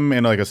saw him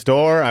in like a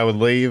store, I would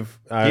leave.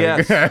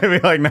 Yes. I'd be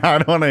like, no, I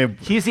don't want to.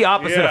 He's the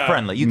opposite Yeah. of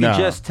friendly. You can No.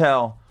 just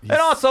tell. And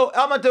also,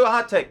 I'm going to do a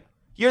hot take.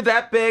 You're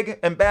that big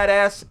and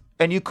badass,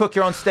 and you cook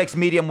your own steaks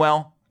medium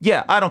well.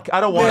 Yeah, I don't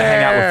want to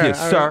hang out with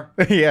you, sir.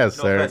 Yes,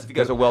 No sir. offense if you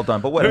guys are well done,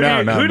 but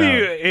whatever. No, Who do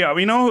no.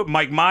 you know,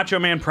 Mike Macho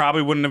Man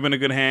probably wouldn't have been a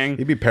good hang.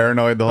 He'd be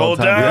paranoid the whole Hold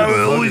time.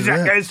 on, What who's is that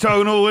that? guy's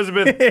talking to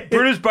Elizabeth?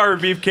 Brutus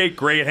Barber Beefcake,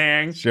 great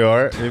hang.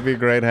 Sure, it'd be a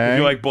great hang.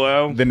 You like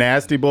Blow? The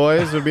Nasty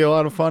Boys would be a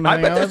lot of fun to I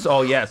hang bet out there's, with.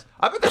 oh yes.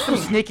 I bet there's some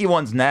sneaky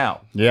ones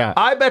now. Yeah.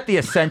 I bet the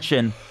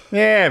Ascension,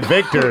 Yeah,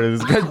 Victor.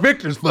 Because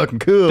Victor's fucking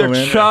cool, they're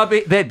man.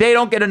 chubby. They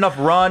don't get enough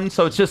run,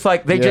 so it's just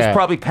like they just Yeah.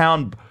 probably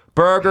pound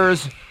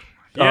burgers,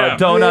 Yeah.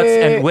 donuts,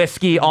 Yeah. and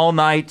whiskey all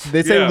night.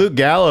 They say Yeah. Luke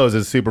Gallows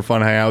is super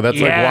fun to hang out with.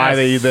 That's like why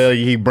Yes.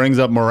 he brings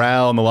up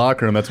morale in the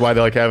locker room. That's why they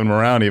like having him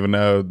around, even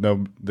though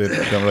they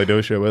don't really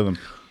do shit with him.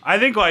 I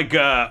think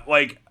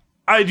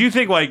I do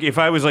think like if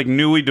I was like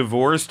newly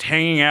divorced,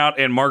 hanging out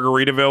in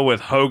Margaritaville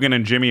with Hogan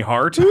and Jimmy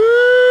Hart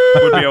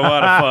would be a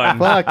lot of fun.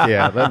 Fuck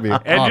yeah, that'd be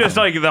And awesome. just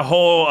like the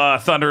whole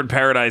Thunder in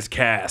Paradise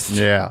cast.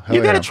 yeah, hell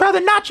You gotta yeah. try the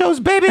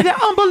nachos, baby. They're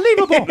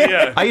unbelievable.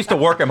 Yeah. I used to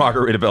work at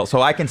Margaritaville,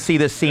 so I can see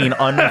this scene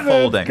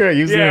unfolding. Great,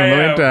 you've seen it a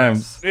million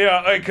times.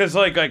 Yeah, because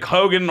like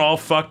Hogan all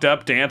fucked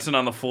up dancing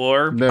on the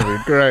floor That'd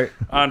be great.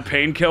 on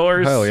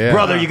painkillers. Hell yeah,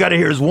 Brother, you gotta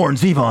hear his Warren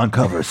Zevon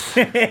covers.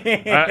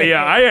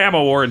 Yeah, I am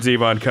a Warren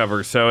Zevon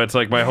cover, so it's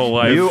like my whole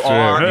life. You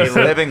are a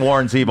living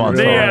Warren Zevon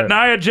song. Yeah,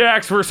 Nia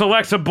Jax versus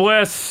Alexa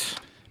Bliss.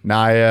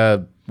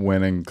 Naya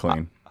winning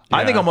clean.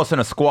 I think almost in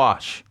a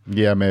squash.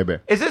 Yeah, maybe.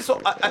 Is this?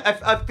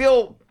 I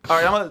feel. All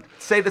right, I'm gonna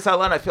say this out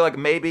loud. I feel like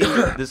maybe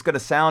this is gonna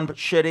sound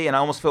shitty, and I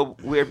almost feel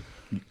weird.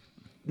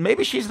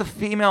 Maybe she's the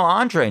female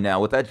Andre now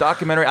with that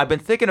documentary. I've been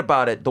thinking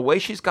about it. The way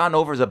she's gotten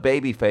over as a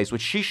baby face,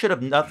 which she should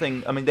have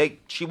nothing. I mean,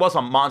 she was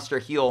a monster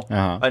heel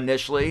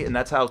initially, and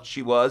that's how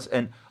she was.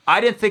 And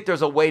I didn't think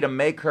there's a way to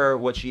make her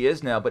what she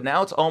is now. But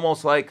now it's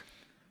almost like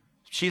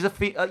she's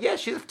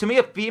she's to me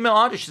a female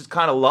Andre. She's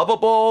kind of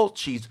lovable.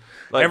 She's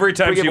like, Every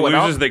time she bringing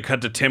everyone loses, up. they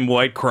cut to Tim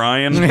White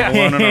crying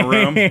alone in a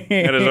room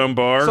at his own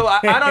bar. So I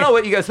don't know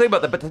what you guys think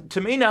about that, but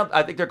to me now,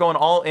 I think they're going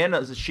all in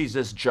as she's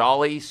this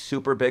jolly,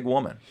 super big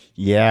woman.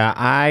 Yeah,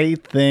 I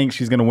think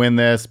she's gonna win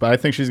this, but I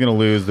think she's gonna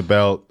lose the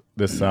belt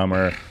this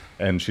summer,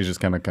 and she's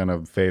just kind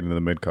of fade into the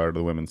mid card of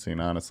the women's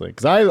scene, honestly.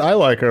 Because I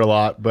like her a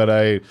lot, but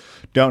I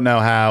don't know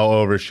how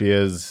over she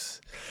is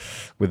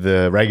with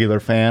the regular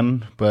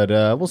fan. But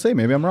we'll see.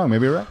 Maybe I'm wrong.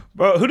 Maybe you're right.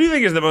 Well, who do you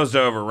think is the most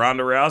over?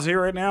 Ronda Rousey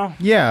right now?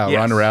 Yeah, Yes.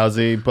 Ronda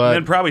Rousey, but And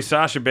then probably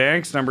Sasha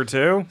Banks, number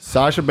 2.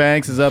 Sasha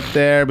Banks is up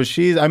there. But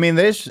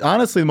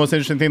honestly, the most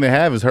interesting thing they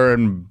have is her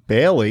and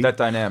Bailey. That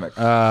dynamic.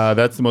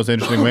 That's the most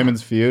interesting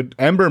women's feud.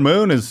 Ember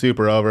Moon is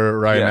super over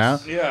right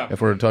Yes. now. Yeah. If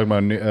we're talking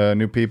about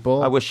new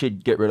people. I wish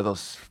she'd get rid of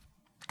those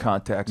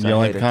contacts. You I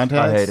don't hate like it.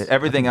 contacts? I hate it.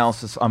 Everything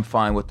else is I'm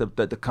fine with the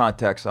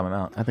contacts. I'm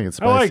out. I think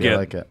it's I like spicy. it. I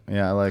like it.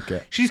 Yeah, I like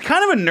it. She's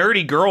kind of a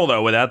nerdy girl,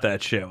 though, without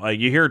that shit. Like,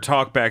 you hear her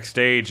talk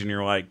backstage, and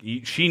you're like,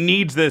 she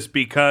needs this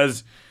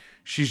because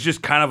she's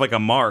just kind of like a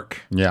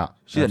mark. Yeah.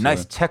 She's a nice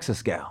absolutely.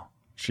 Texas gal.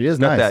 She is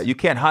Got nice. that. You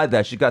can't hide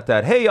that. She got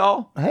that. Hey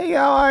y'all. Hey,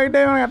 y'all, how you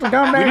doing? I have to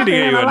come We down. need to get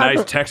you here. a I like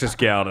nice to- Texas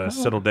gal to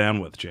settle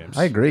down with, James.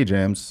 I agree,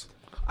 James.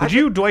 Would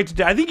you like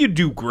to? I think you'd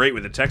do great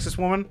with a Texas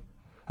woman.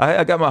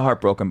 I got my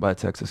heart broken by a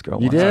Texas girl.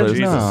 You once. did? What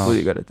Jesus. do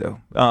you got to do?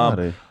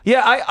 Buddy.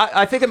 Yeah,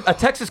 I think a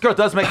Texas girl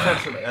does make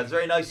sense to me. It's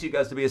very nice of you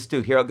guys to be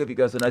astute. Here, I'll give you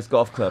guys a nice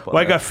golf clip. on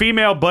Like that. a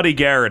female Buddy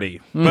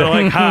Garrity. But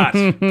like hot.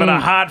 But a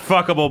hot,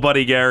 fuckable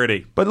Buddy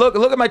Garrity. But look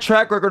at my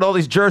track record. All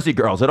these Jersey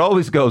girls. It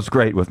always goes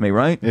great with me,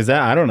 right? Is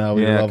that? I don't know.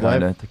 Yeah, Love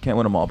kind life. of. Can't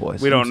win them all,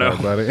 boys. We don't know.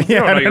 Sorry, buddy. You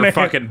don't know I your know.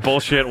 fucking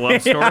bullshit love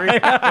story.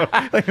 Like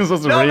I'm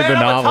supposed to No, read man, the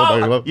I'm a novel. Tom.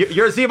 but I love-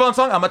 You're a Zevon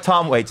song. I'm a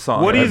Tom Waits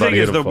song. What do you think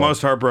is the Beautiful.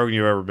 most heartbroken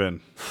you've ever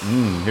been?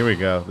 Here we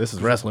go. This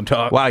is wrestling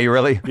talk. Wow, you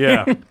really?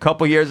 Yeah. A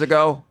couple years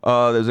ago,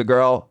 there's a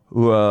girl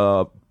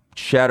who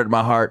shattered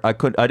my heart. I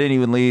didn't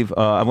even leave.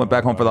 I went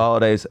back home for the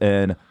holidays,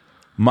 and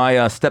my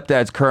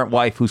stepdad's current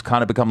wife, who's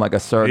kind of become like a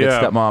surrogate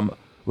Yeah. stepmom,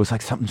 was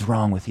like, "Something's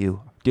wrong with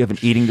you. Do you have an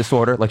eating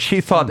disorder?" Like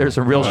she thought there's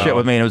some real shit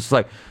with me, and it was just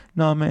like,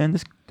 "No, man,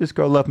 this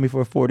girl left me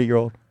for a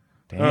 40-year-old."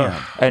 Damn.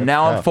 And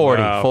now I'm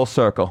 40, Wow. full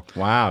circle.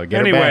 Wow. Get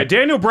her Anyway, back.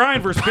 Daniel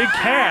Bryan versus Big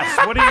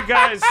Cass. What do you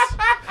guys?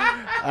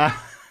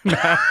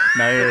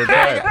 Now you're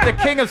right. The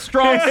king of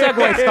strong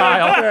segue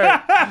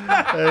style.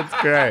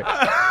 That's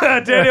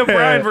great. Daniel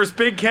Bryan versus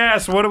Big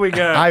Cass. What do we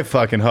got? I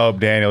fucking hope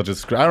Daniel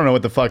just. I don't know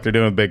what the fuck they're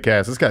doing with Big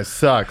Cass. This guy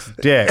sucks.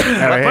 Dick. And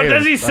I but hate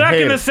does him. he I suck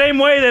hate in the him. same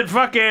way that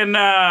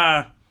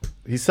fucking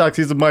He sucks.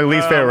 He's my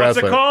least favorite what's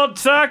wrestler. it called?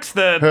 Sucks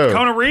the Who?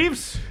 Kona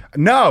Reeves.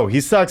 No,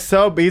 he sucks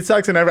he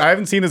sucks in every. I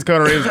haven't seen this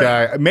Conor Reeves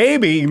guy.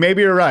 Maybe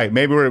you're right.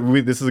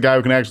 Maybe this is a guy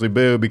who can actually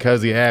boo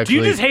because he Do actually.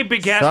 you just hate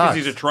Big Cass because sucks.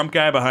 he's a Trump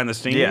guy behind the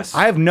scenes? Yes.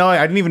 I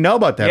didn't even know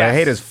about that. I Yes.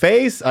 hate his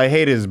face. I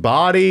hate his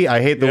body.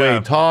 I hate the way Yeah.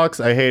 he talks.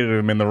 I hated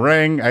him in the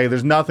ring.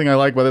 There's nothing I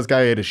like about this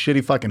guy. I hate his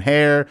shitty fucking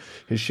hair,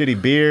 his shitty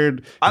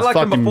beard, I his liked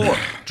him fucking before.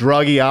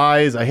 druggy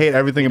eyes. I hate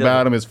everything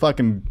about him. His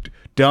fucking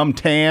dumb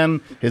tan.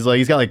 He's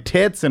got like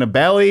tits and a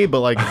belly, but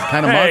like it's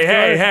kind of muscular.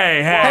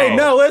 Hey, Hey,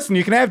 no, listen,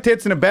 you can have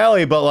tits and a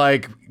belly, but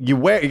like you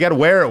got to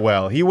wear it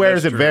well. He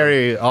wears it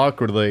very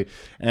awkwardly.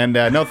 And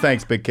no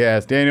thanks, Big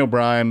Cass. Daniel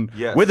Bryan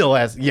with the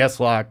last yes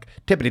lock.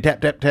 Tippity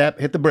tap tap tap.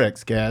 Hit the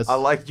bricks, Cass. I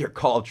like your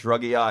call,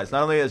 druggy eyes.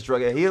 Not only has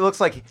druggy, he looks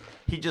like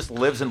he just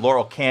lives in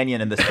Laurel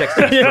Canyon in the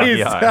 60s.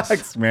 He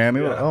sucks, man.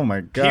 Oh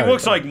my god. He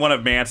looks like one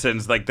of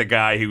Manson's, like the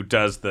guy who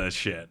does the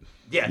shit.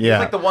 Yeah, he's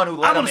like the one who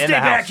let him in the house. I'm gonna stay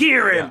back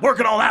here and work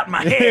it all out in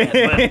my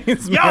head.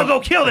 Y'all go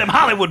kill them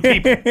Hollywood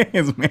people.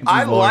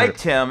 I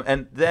liked him,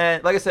 and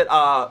then, like I said,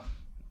 I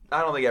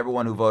don't think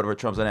everyone who voted for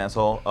Trump's an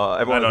asshole.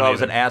 Everyone who thought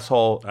was an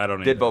asshole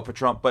did vote for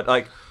Trump. But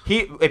like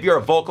if you're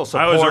a vocal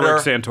supporter, I was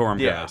a Rick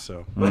Santorum guy,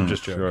 so I'm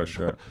just joking.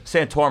 Sure.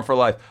 Santorum for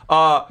life.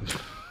 I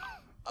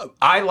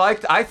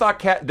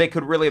thought they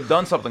could really have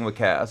done something with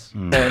Cass,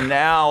 and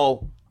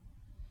now.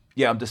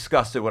 Yeah, I'm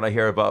disgusted when I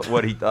hear about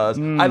what he does.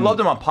 I loved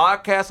him on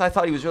podcasts. I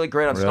thought he was really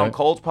great on Stone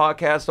Cold's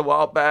podcast a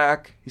while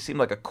back. He seemed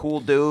like a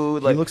cool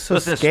dude. Like, he looks so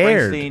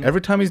scared.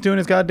 Every time he's doing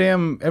a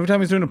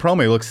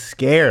promo, he looks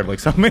scared. Like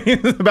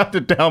somebody's about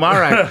to tell him, all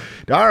right,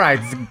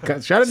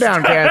 shut it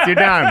down, Cass.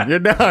 You're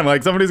done.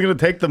 Like somebody's going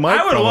to take the mic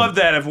I would from love him.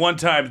 that if one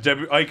time,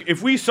 like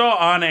if we saw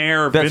on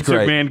air Vince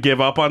McMahon give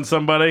up on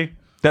somebody.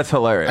 That's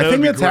hilarious. I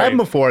think that's happened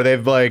before.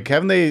 They've like,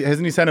 hasn't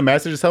he sent a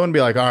message to someone and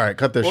be like, all right,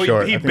 cut this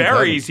short? He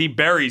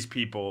buries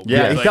people.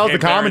 Yeah, he like, tells the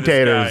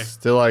commentators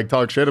to like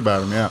talk shit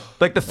about him. Yeah,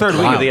 like the third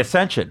week of the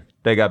Ascension,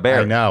 they got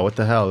buried. I know. What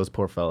the hell? Those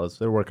poor fellas.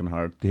 They're working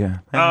hard. Yeah.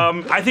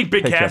 I think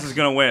Big Cass is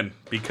gonna win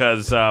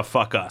because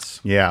fuck us.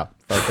 Yeah,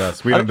 fuck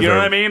us. We don't deserve. You know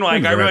what I mean?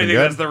 Like I really think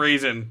that's the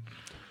reason.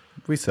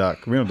 We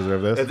suck. We don't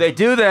deserve this. If they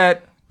do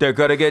that, they're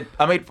gonna get.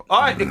 I mean, all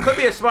right, it could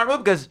be a smart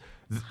move because.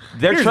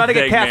 They're trying to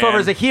get Cass over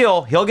as a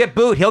heel. He'll get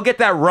booed. He'll get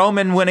that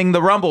Roman winning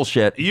the Rumble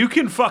shit. Big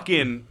Cass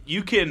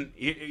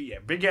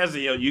is a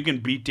heel. You can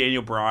beat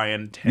Daniel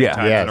Bryan 10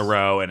 times in a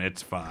row, and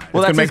it's fine.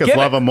 Well, that's going to make us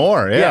love him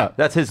more. Yeah,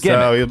 that's his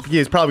gimmick. So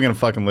he's probably going to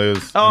fucking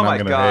lose. Oh, and my I'm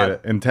gonna God. hate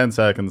it. In 10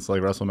 seconds,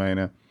 like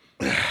WrestleMania.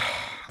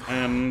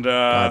 And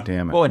God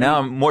damn it. Boy, now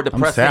I'm more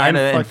depressed than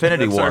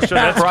Infinity War.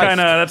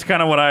 That's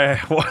kind of what I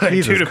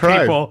do to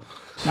people.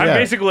 I'm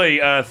basically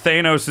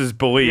Thanos'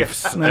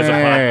 beliefs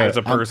as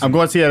a person. I'm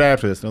going to see it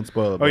after this. Don't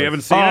spoil it. Oh, you haven't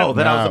seen it? Oh,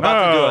 then I was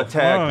about to do a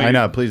tag. I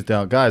know. Please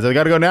don't. Guys, I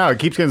got to go now. It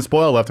keeps getting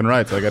spoiled left and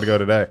right, so I got to go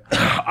today.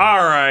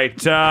 All right.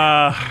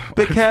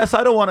 Big Cass,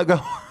 I don't want to go.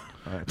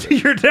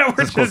 Your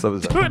network just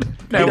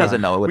he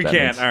doesn't know what we that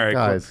can't. means. All right,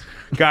 guys.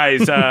 cool.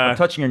 Guys. I'm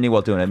touching your knee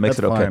while doing it. It makes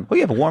it okay. Fine. Well,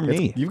 you have a warm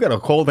knee. You've got a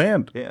cold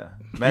hand. Yeah.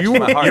 Matches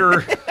my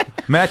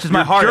heart. Matches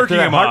my heart after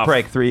that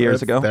heartbreak 3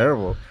 years ago.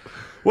 Terrible.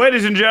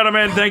 Ladies and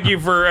gentlemen, thank you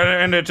for,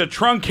 and it's a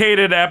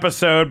truncated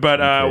episode,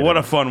 but what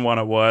a fun one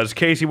it was.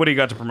 Casey, what do you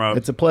got to promote?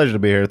 It's a pleasure to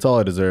be here. It's all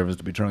I deserve is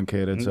to be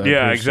truncated. So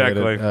yeah, I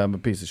exactly. I'm a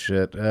piece of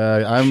shit.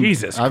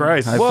 Jesus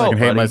Christ. I fucking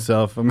hate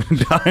myself. I'm going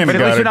to die in But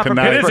at least you're not from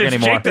tonight. Pittsburgh It's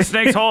anymore. Jake the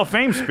Snake's Hall of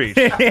Fame speech.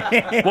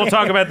 We'll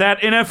talk about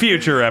that in a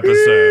future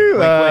episode.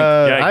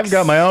 Yikes. I've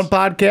got my own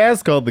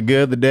podcast called The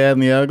Good, The Dad,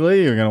 and The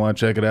Ugly. You're going to want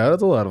to check it out.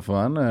 It's a lot of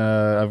fun.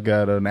 I've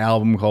got an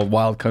album called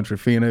Wild Country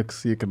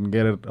Phoenix. You can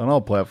get it on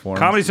all platforms.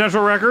 Comedy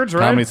Central Records,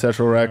 right? Comedy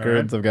Central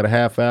Records. Right. I've got a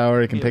half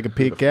hour you can take a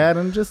peek at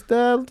and just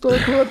look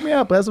me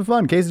up. Have some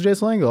fun. Casey J.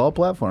 Salengo, all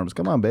platforms.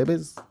 Come on,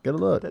 babies. Get a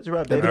look. That's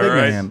right, baby. baby. All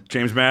right. Man.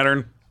 James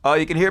Mattern.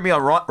 You can hear me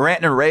on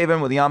Rantin' and Ravin'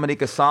 with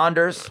Yamanika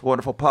Saunders.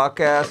 Wonderful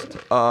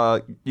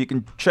podcast. You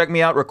can check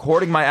me out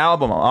recording my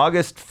album on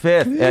August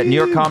 5th at New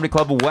York Comedy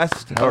Club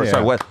West.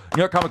 West.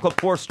 New York Comedy Club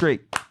 4th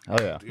Street. Oh,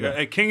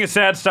 yeah. King of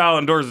Sad Style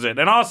endorses it.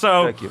 And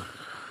also, thank you.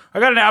 I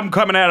got an album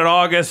coming out in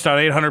August on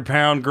 800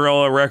 Pound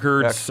Gorilla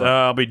Records.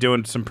 I'll be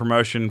doing some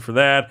promotion for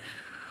that.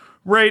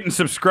 Rate and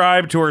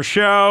subscribe to our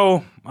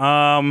show.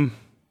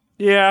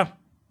 Yeah.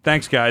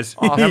 Thanks, guys.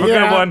 Have a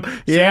good one.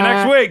 See you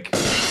next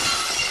week.